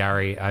and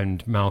Gary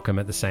and Malcolm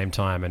at the same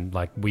time, and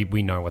like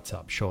we know what's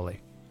up.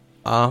 Surely.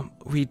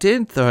 We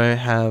did, though,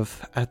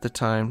 have, at the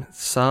time,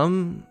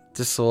 some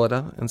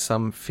disorder and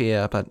some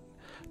fear, but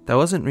there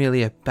wasn't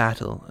really a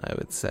battle, I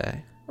would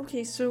say.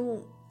 Okay,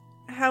 so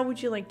how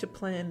would you like to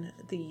plan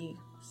the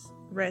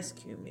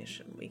rescue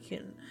mission? We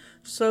can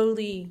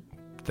slowly.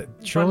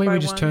 Surely by we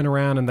just one. turn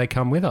around and they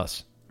come with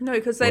us. No,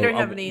 because they don't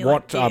have any.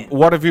 What Like,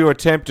 what have you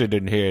attempted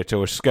in here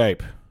to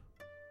escape?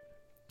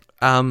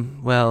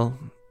 Well,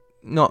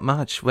 not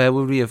much. Where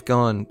would we have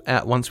gone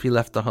at once we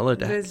left the holodeck?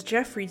 There's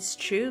Jeffrey's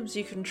tubes.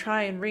 You can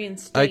try and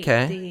reinstate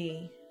Okay.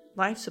 the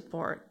life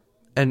support.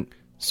 And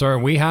Sir,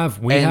 we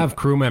have And-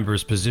 crew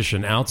members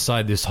positioned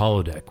outside this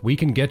holodeck. We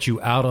can get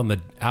you out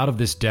of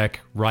this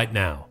deck right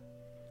now.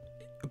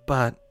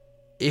 but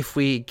if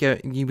we go,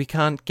 we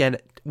can't get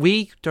it.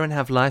 We don't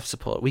have life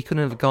support. We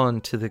couldn't have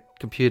gone to the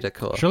computer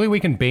core. Surely we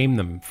can beam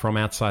them from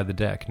outside the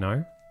deck.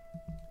 No.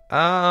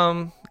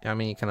 I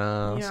mean, you can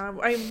ask. Yeah,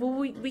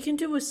 we can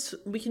do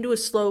a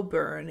slow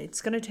burn.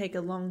 It's gonna take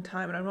a long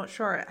time, and I'm not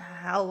sure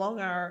how long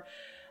our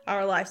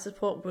life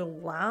support will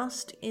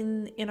last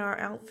in our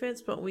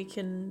outfits. But we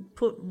can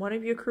put one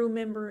of your crew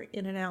member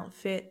in an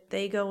outfit.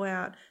 They go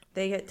out.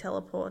 They get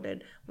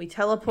teleported. We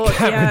teleport.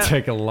 That yeah. would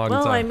take a long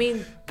well, time. I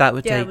mean, That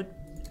would yeah,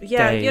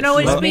 take you know,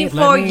 days. it's Let me- been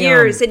let 4 me,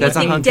 years, and you There's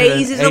think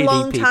days is a 180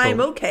 long people. time.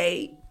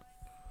 Okay.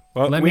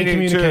 Well, Let we me need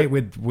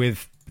communicate to,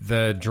 with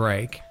the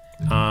Drake.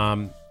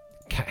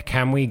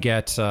 Can we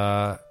get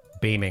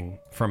beaming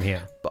from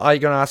here? Are you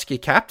going to ask your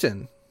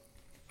captain?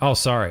 Oh,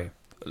 sorry.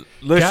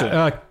 listen.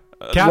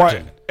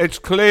 Captain. It's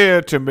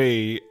clear to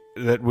me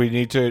that we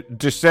need to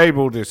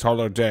disable this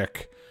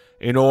holodeck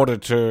in order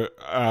to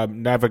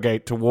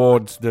navigate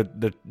towards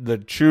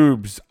the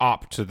tubes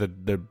up to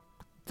the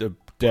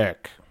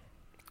deck.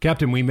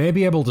 Captain, we may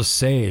be able to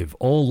save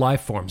all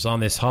life forms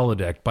on this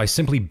holodeck by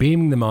simply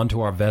beaming them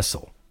onto our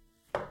vessel.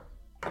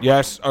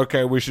 Yes,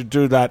 okay, we should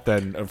do that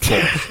then, of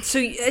course.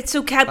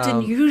 So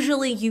Captain,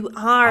 usually you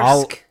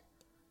ask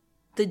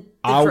the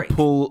I'll Drake.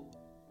 pull.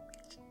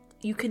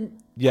 You can.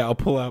 Yeah, I'll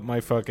pull out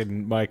my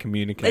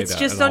communicator. It's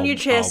just and on your I'll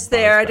chest buzz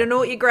there. I back. don't know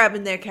what you're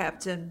grabbing there,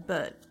 Captain,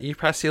 but You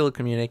press your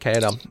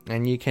communicator,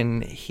 and you can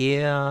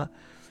hear.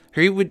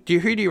 Who do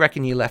you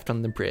reckon you left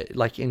on the bridge,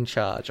 like in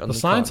charge on The the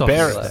science con-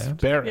 officer. Barris.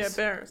 there. yeah, Barris.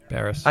 Barris.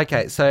 Barris.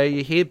 Okay, so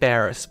you hear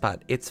Barris,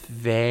 but it's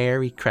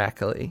very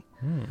crackly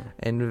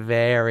and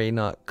very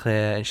not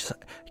clear. And she's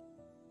like,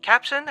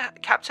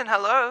 Captain,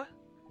 hello,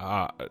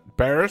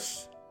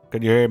 Barris,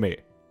 can you hear me?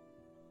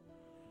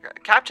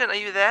 Captain, are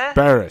you there?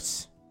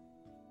 Barris.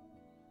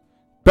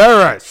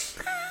 Barris!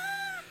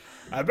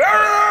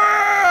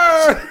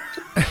 Barris!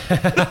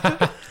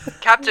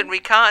 Captain, we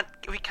can't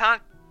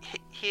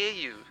hear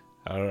you.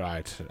 All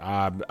right.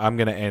 I'm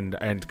gonna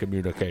end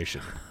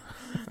communication.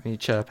 You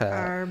chirp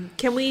out.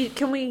 Should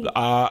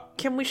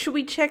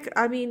we check?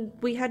 I mean,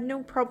 we had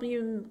no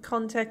problem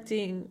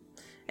contacting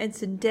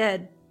Ensign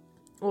Dead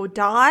or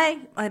Die.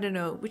 I don't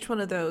know which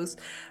one of those.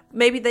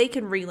 Maybe they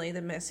can relay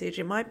the message.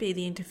 It might be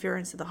the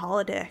interference of the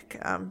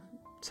holodeck.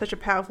 Such a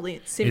powerful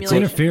simulation. It's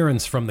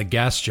interference from the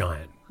gas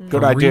giant. Good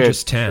from idea.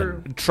 Regis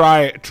 10.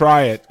 Try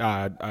it,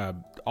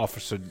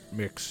 Officer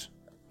Mix.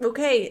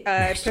 Okay,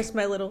 I press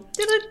my little.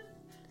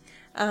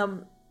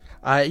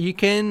 You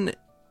can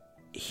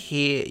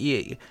hear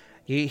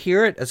you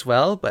hear it as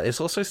well, but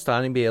it's also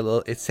starting to be a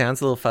little. It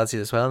sounds a little fuzzy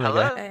as well. And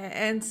Hello?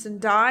 Ensign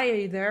Die, are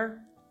you there?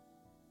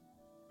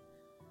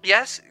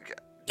 Yes,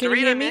 Can you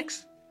hear me?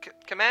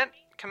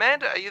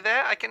 Commander, are you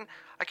there? I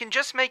can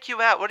just make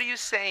you out. What are you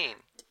saying?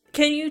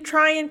 Can you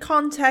try and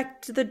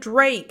contact the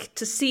Drake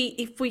to see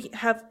if we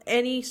have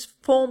any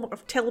form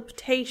of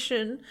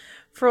teleportation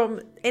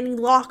from any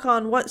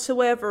lock-on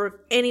whatsoever of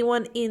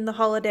anyone in the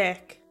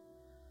holodeck?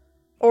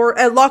 Or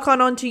a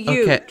lock-on onto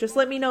you. Okay. Just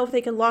let me know if they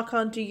can lock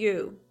onto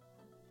you.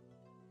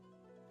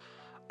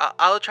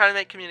 I'll try to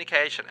make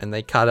communication. And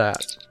they cut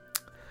out.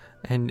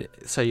 And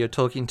so you're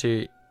talking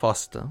to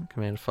Foster,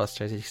 Commander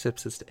Foster, as he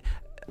sips his tea.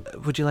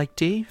 Would you like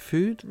tea?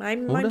 Food?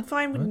 I'm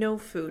fine with no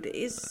food.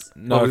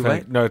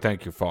 No,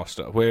 thank you,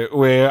 Foster.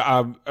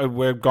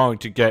 We're going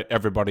to get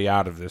everybody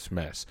out of this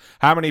mess.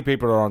 How many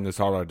people are on this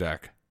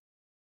holodeck?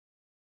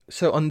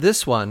 So on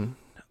this one,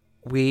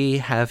 we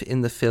have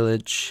in the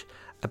village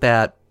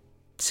about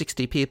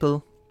 60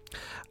 people.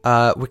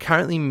 We're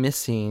currently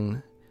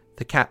missing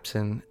the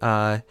captain.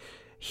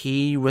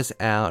 He was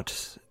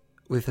out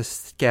with a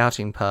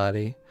scouting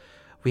party.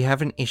 We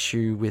have an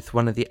issue with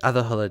one of the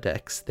other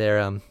holodecks.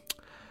 They're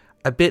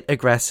a bit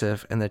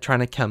aggressive, and they're trying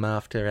to come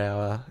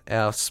after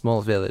our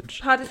small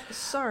village.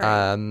 Sorry.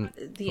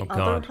 The God.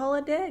 other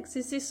holodecks?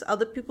 Is this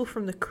other people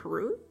from the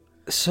crew?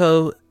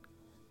 So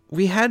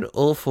we had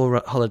all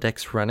 4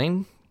 holodecks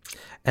running,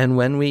 and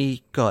when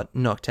we got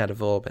knocked out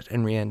of orbit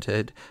and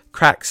re-entered,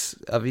 cracks,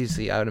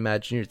 obviously I would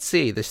imagine you'd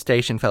see, the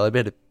station fell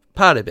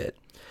apart a bit.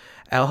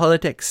 Our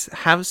holodecks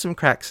have some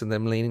cracks in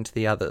them leading to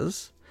the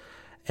others,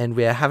 and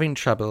we are having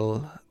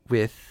trouble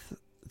with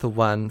the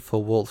one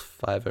for Wolf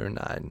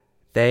 509.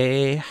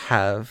 They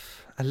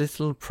have a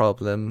little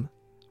problem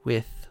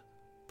with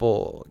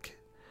Borg.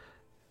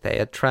 They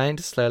are trying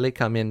to slowly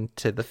come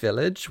into the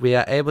village. We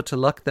are able to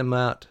lock them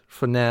out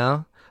for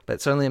now, but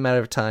it's only a matter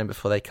of time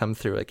before they come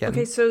through again.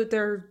 Okay, so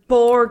they're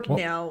Borg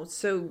now,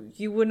 so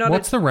you would not...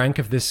 What's the rank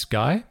of this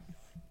guy?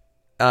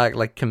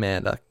 Like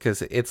Commander,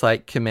 because it's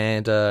like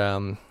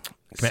Commander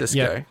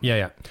Cisco.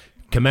 Yeah.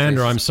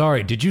 Commander, I'm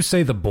sorry. Did you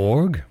say the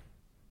Borg?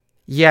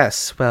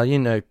 Yes, well,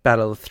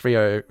 Battle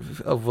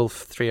of Wolf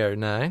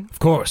 309. Of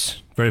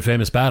course. Very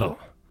famous battle.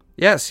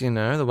 Yes,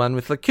 the one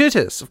with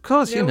Locutus. Of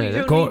course, you know we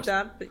that. don't need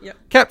that, but yeah.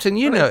 Captain,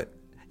 you know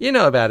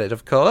about it,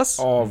 of course.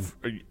 Of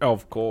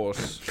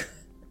course.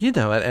 You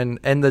know it,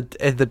 and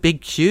the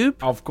big cube.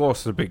 Of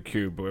course, the big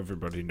cube.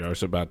 Everybody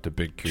knows about the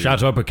big cube.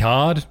 Chateau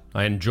Picard.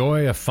 I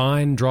enjoy a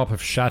fine drop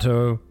of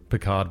Chateau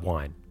Picard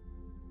wine.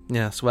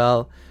 Yes,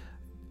 well,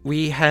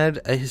 we had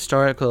a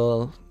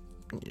historical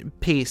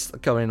piece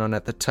going on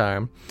at the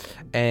time,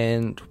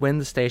 and when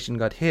the station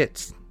got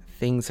hit,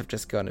 things have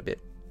just gone a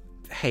bit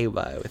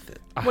haywire with it.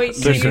 Wait,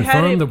 so Can you you had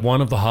confirm it... that one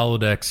of the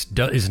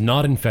holodecks is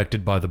not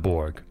infected by the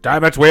Borg?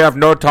 Damn it, we have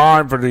no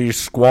time for these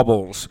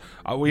squabbles.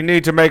 We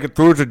need to make it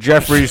through to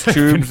Jeffrey's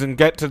tubes and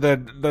get to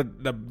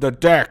the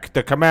deck,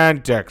 the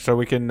command deck, so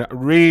we can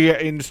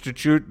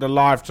reinstitute the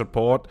life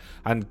support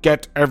and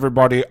get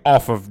everybody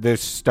off of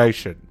this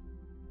station.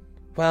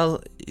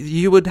 Well,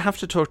 you would have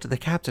to talk to the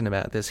captain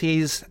about this.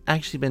 He's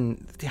actually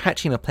been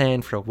hatching a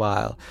plan for a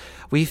while.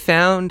 We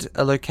found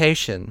a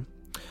location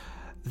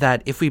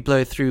that if we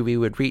blow through, we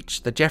would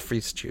reach the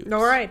Jeffries tubes.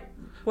 All right.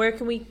 Where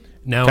can we...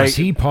 Now, is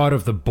he part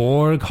of the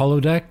Borg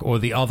holodeck or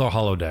the other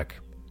holodeck?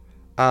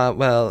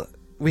 Well,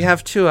 we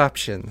have 2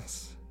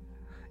 options.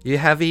 You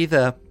have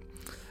either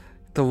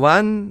the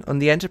one on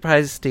the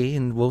Enterprise D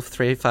in Wolf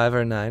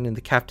 3509 in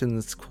the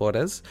captain's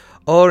quarters,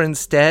 or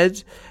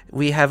instead,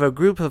 we have a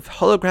group of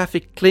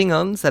holographic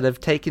Klingons that have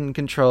taken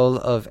control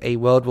of a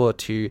World War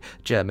II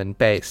German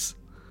base.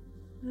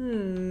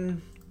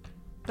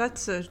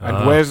 That's a...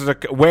 And where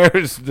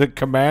is the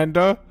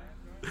commander?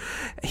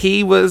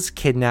 He was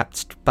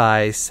kidnapped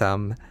by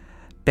some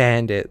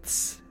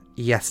bandits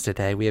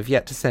yesterday. We have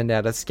yet to send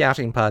out a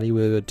scouting party.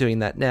 We were doing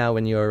that now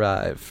when you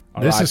arrive.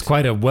 This is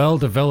quite a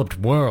well-developed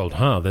world,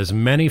 huh? There's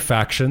many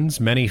factions,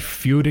 many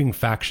feuding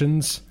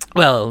factions.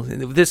 Well,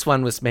 this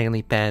one was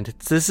mainly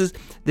bandits.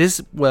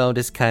 This world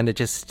is kind of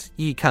just,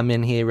 you come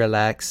in here,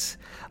 relax.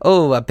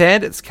 Oh, a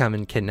bandit's come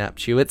and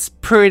kidnapped you. It's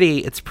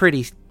pretty,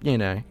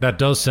 That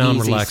does sound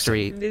easy relaxing.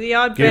 street. The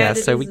odd Yeah,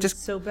 bandit so we isn't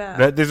just- so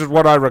bad. This is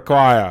what I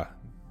require.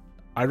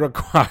 I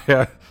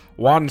require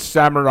one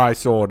samurai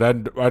sword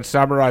and a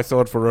samurai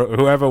sword for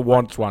whoever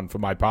wants one for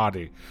my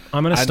party.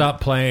 I'm going to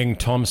start playing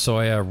Tom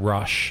Sawyer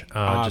Rush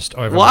just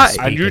over why? the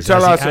speakers And you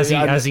tell us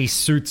as he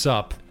suits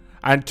up.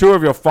 And two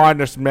of your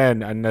finest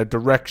men and the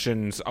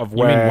directions of You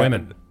where... mean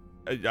women?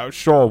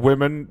 Sure,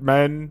 women,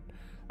 men,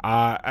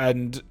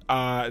 and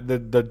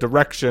the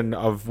direction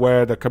of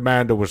where the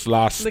commander was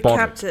last The spotted.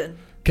 captain.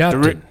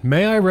 Captain,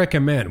 may I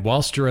recommend,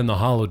 whilst you're in the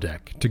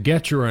holodeck, to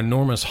get your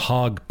enormous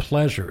hog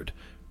pleasured.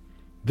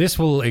 This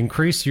will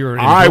increase your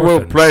I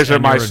will endorphins pleasure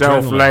and your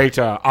myself adrenaline.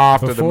 later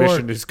after the Before-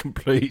 mission is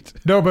complete.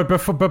 No, but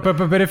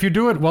if you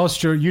do it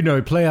whilst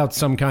you're, play out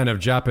some kind of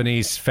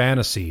Japanese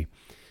fantasy.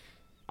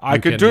 I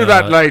could can, do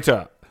that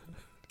later.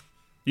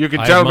 You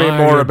can I tell me admire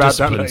more your about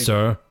that discipline, later.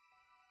 sir.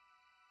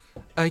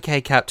 Okay,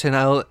 Captain,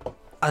 I'll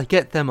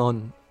get them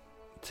on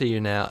to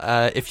you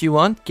now. If you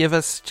want, give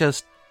us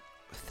just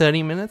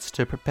 30 minutes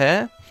to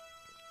prepare.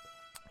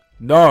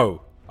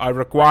 No, I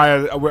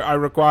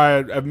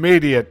require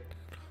immediate.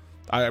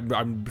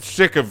 I'm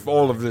sick of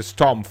all of this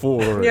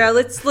tomfoolery. Yeah,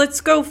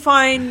 let's go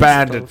find.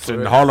 Bandits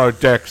and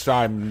holodecks.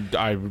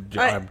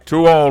 I'm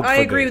too old. I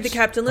for agree this. with the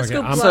captain. Let's Okay,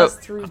 go I'm- blast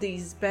So- through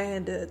these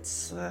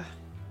bandits.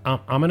 I'm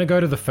going to go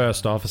to the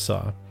first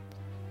officer.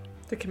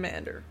 The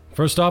commander.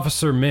 First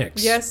Officer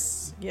Mix.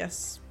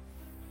 Yes.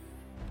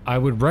 I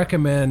would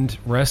recommend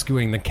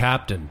rescuing the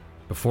captain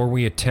before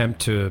we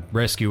attempt to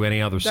rescue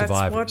any other That's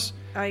survivors.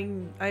 what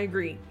I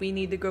agree. We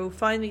need to go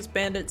find these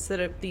bandits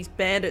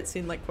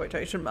in like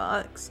quotation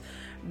marks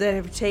that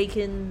have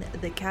taken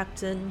the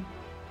captain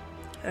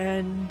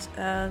and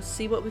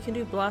see what we can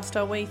do. Blast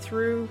our way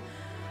through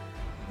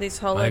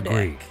this I holodeck.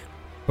 agree.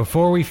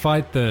 Before we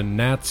fight the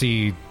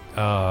Nazi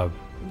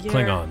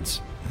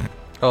Klingons.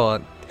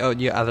 Or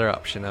your other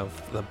option of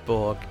the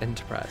Borg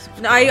Enterprise.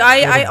 No, I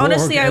Borg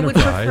honestly I would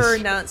Enterprise. prefer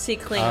Nazi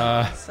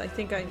Klingons. I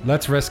think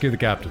Let's rescue the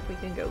captain, we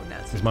can go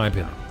Nazi. is my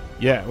opinion.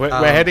 Yeah, we're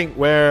heading.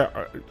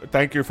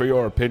 Thank you for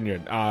your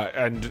opinion.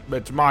 And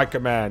it's my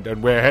command,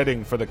 and we're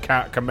heading for the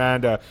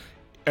commander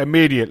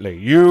immediately.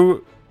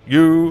 You,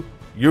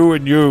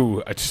 and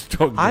you. I just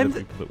don't I'm know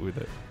people that with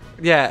it.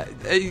 Yeah,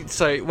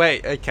 so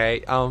wait,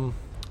 okay. I'm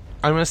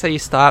gonna say you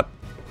start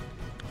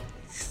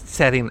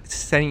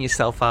setting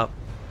yourself up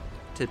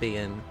to be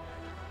in.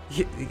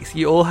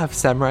 You all have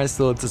samurai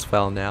swords as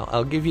well now.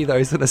 I'll give you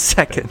those in a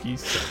second. You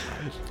so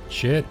much.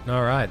 Shit,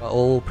 alright. We're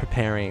all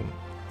preparing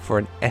for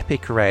an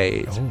epic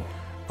raid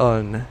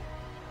on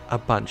a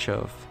bunch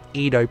of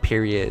Edo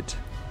period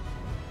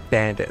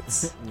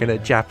bandits in a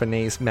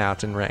Japanese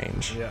mountain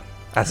range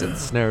as it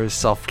snows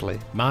softly.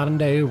 Modern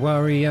day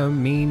warrior,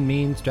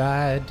 mean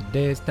stride.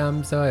 Today's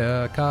Tom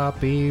Sawyer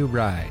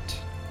copyright.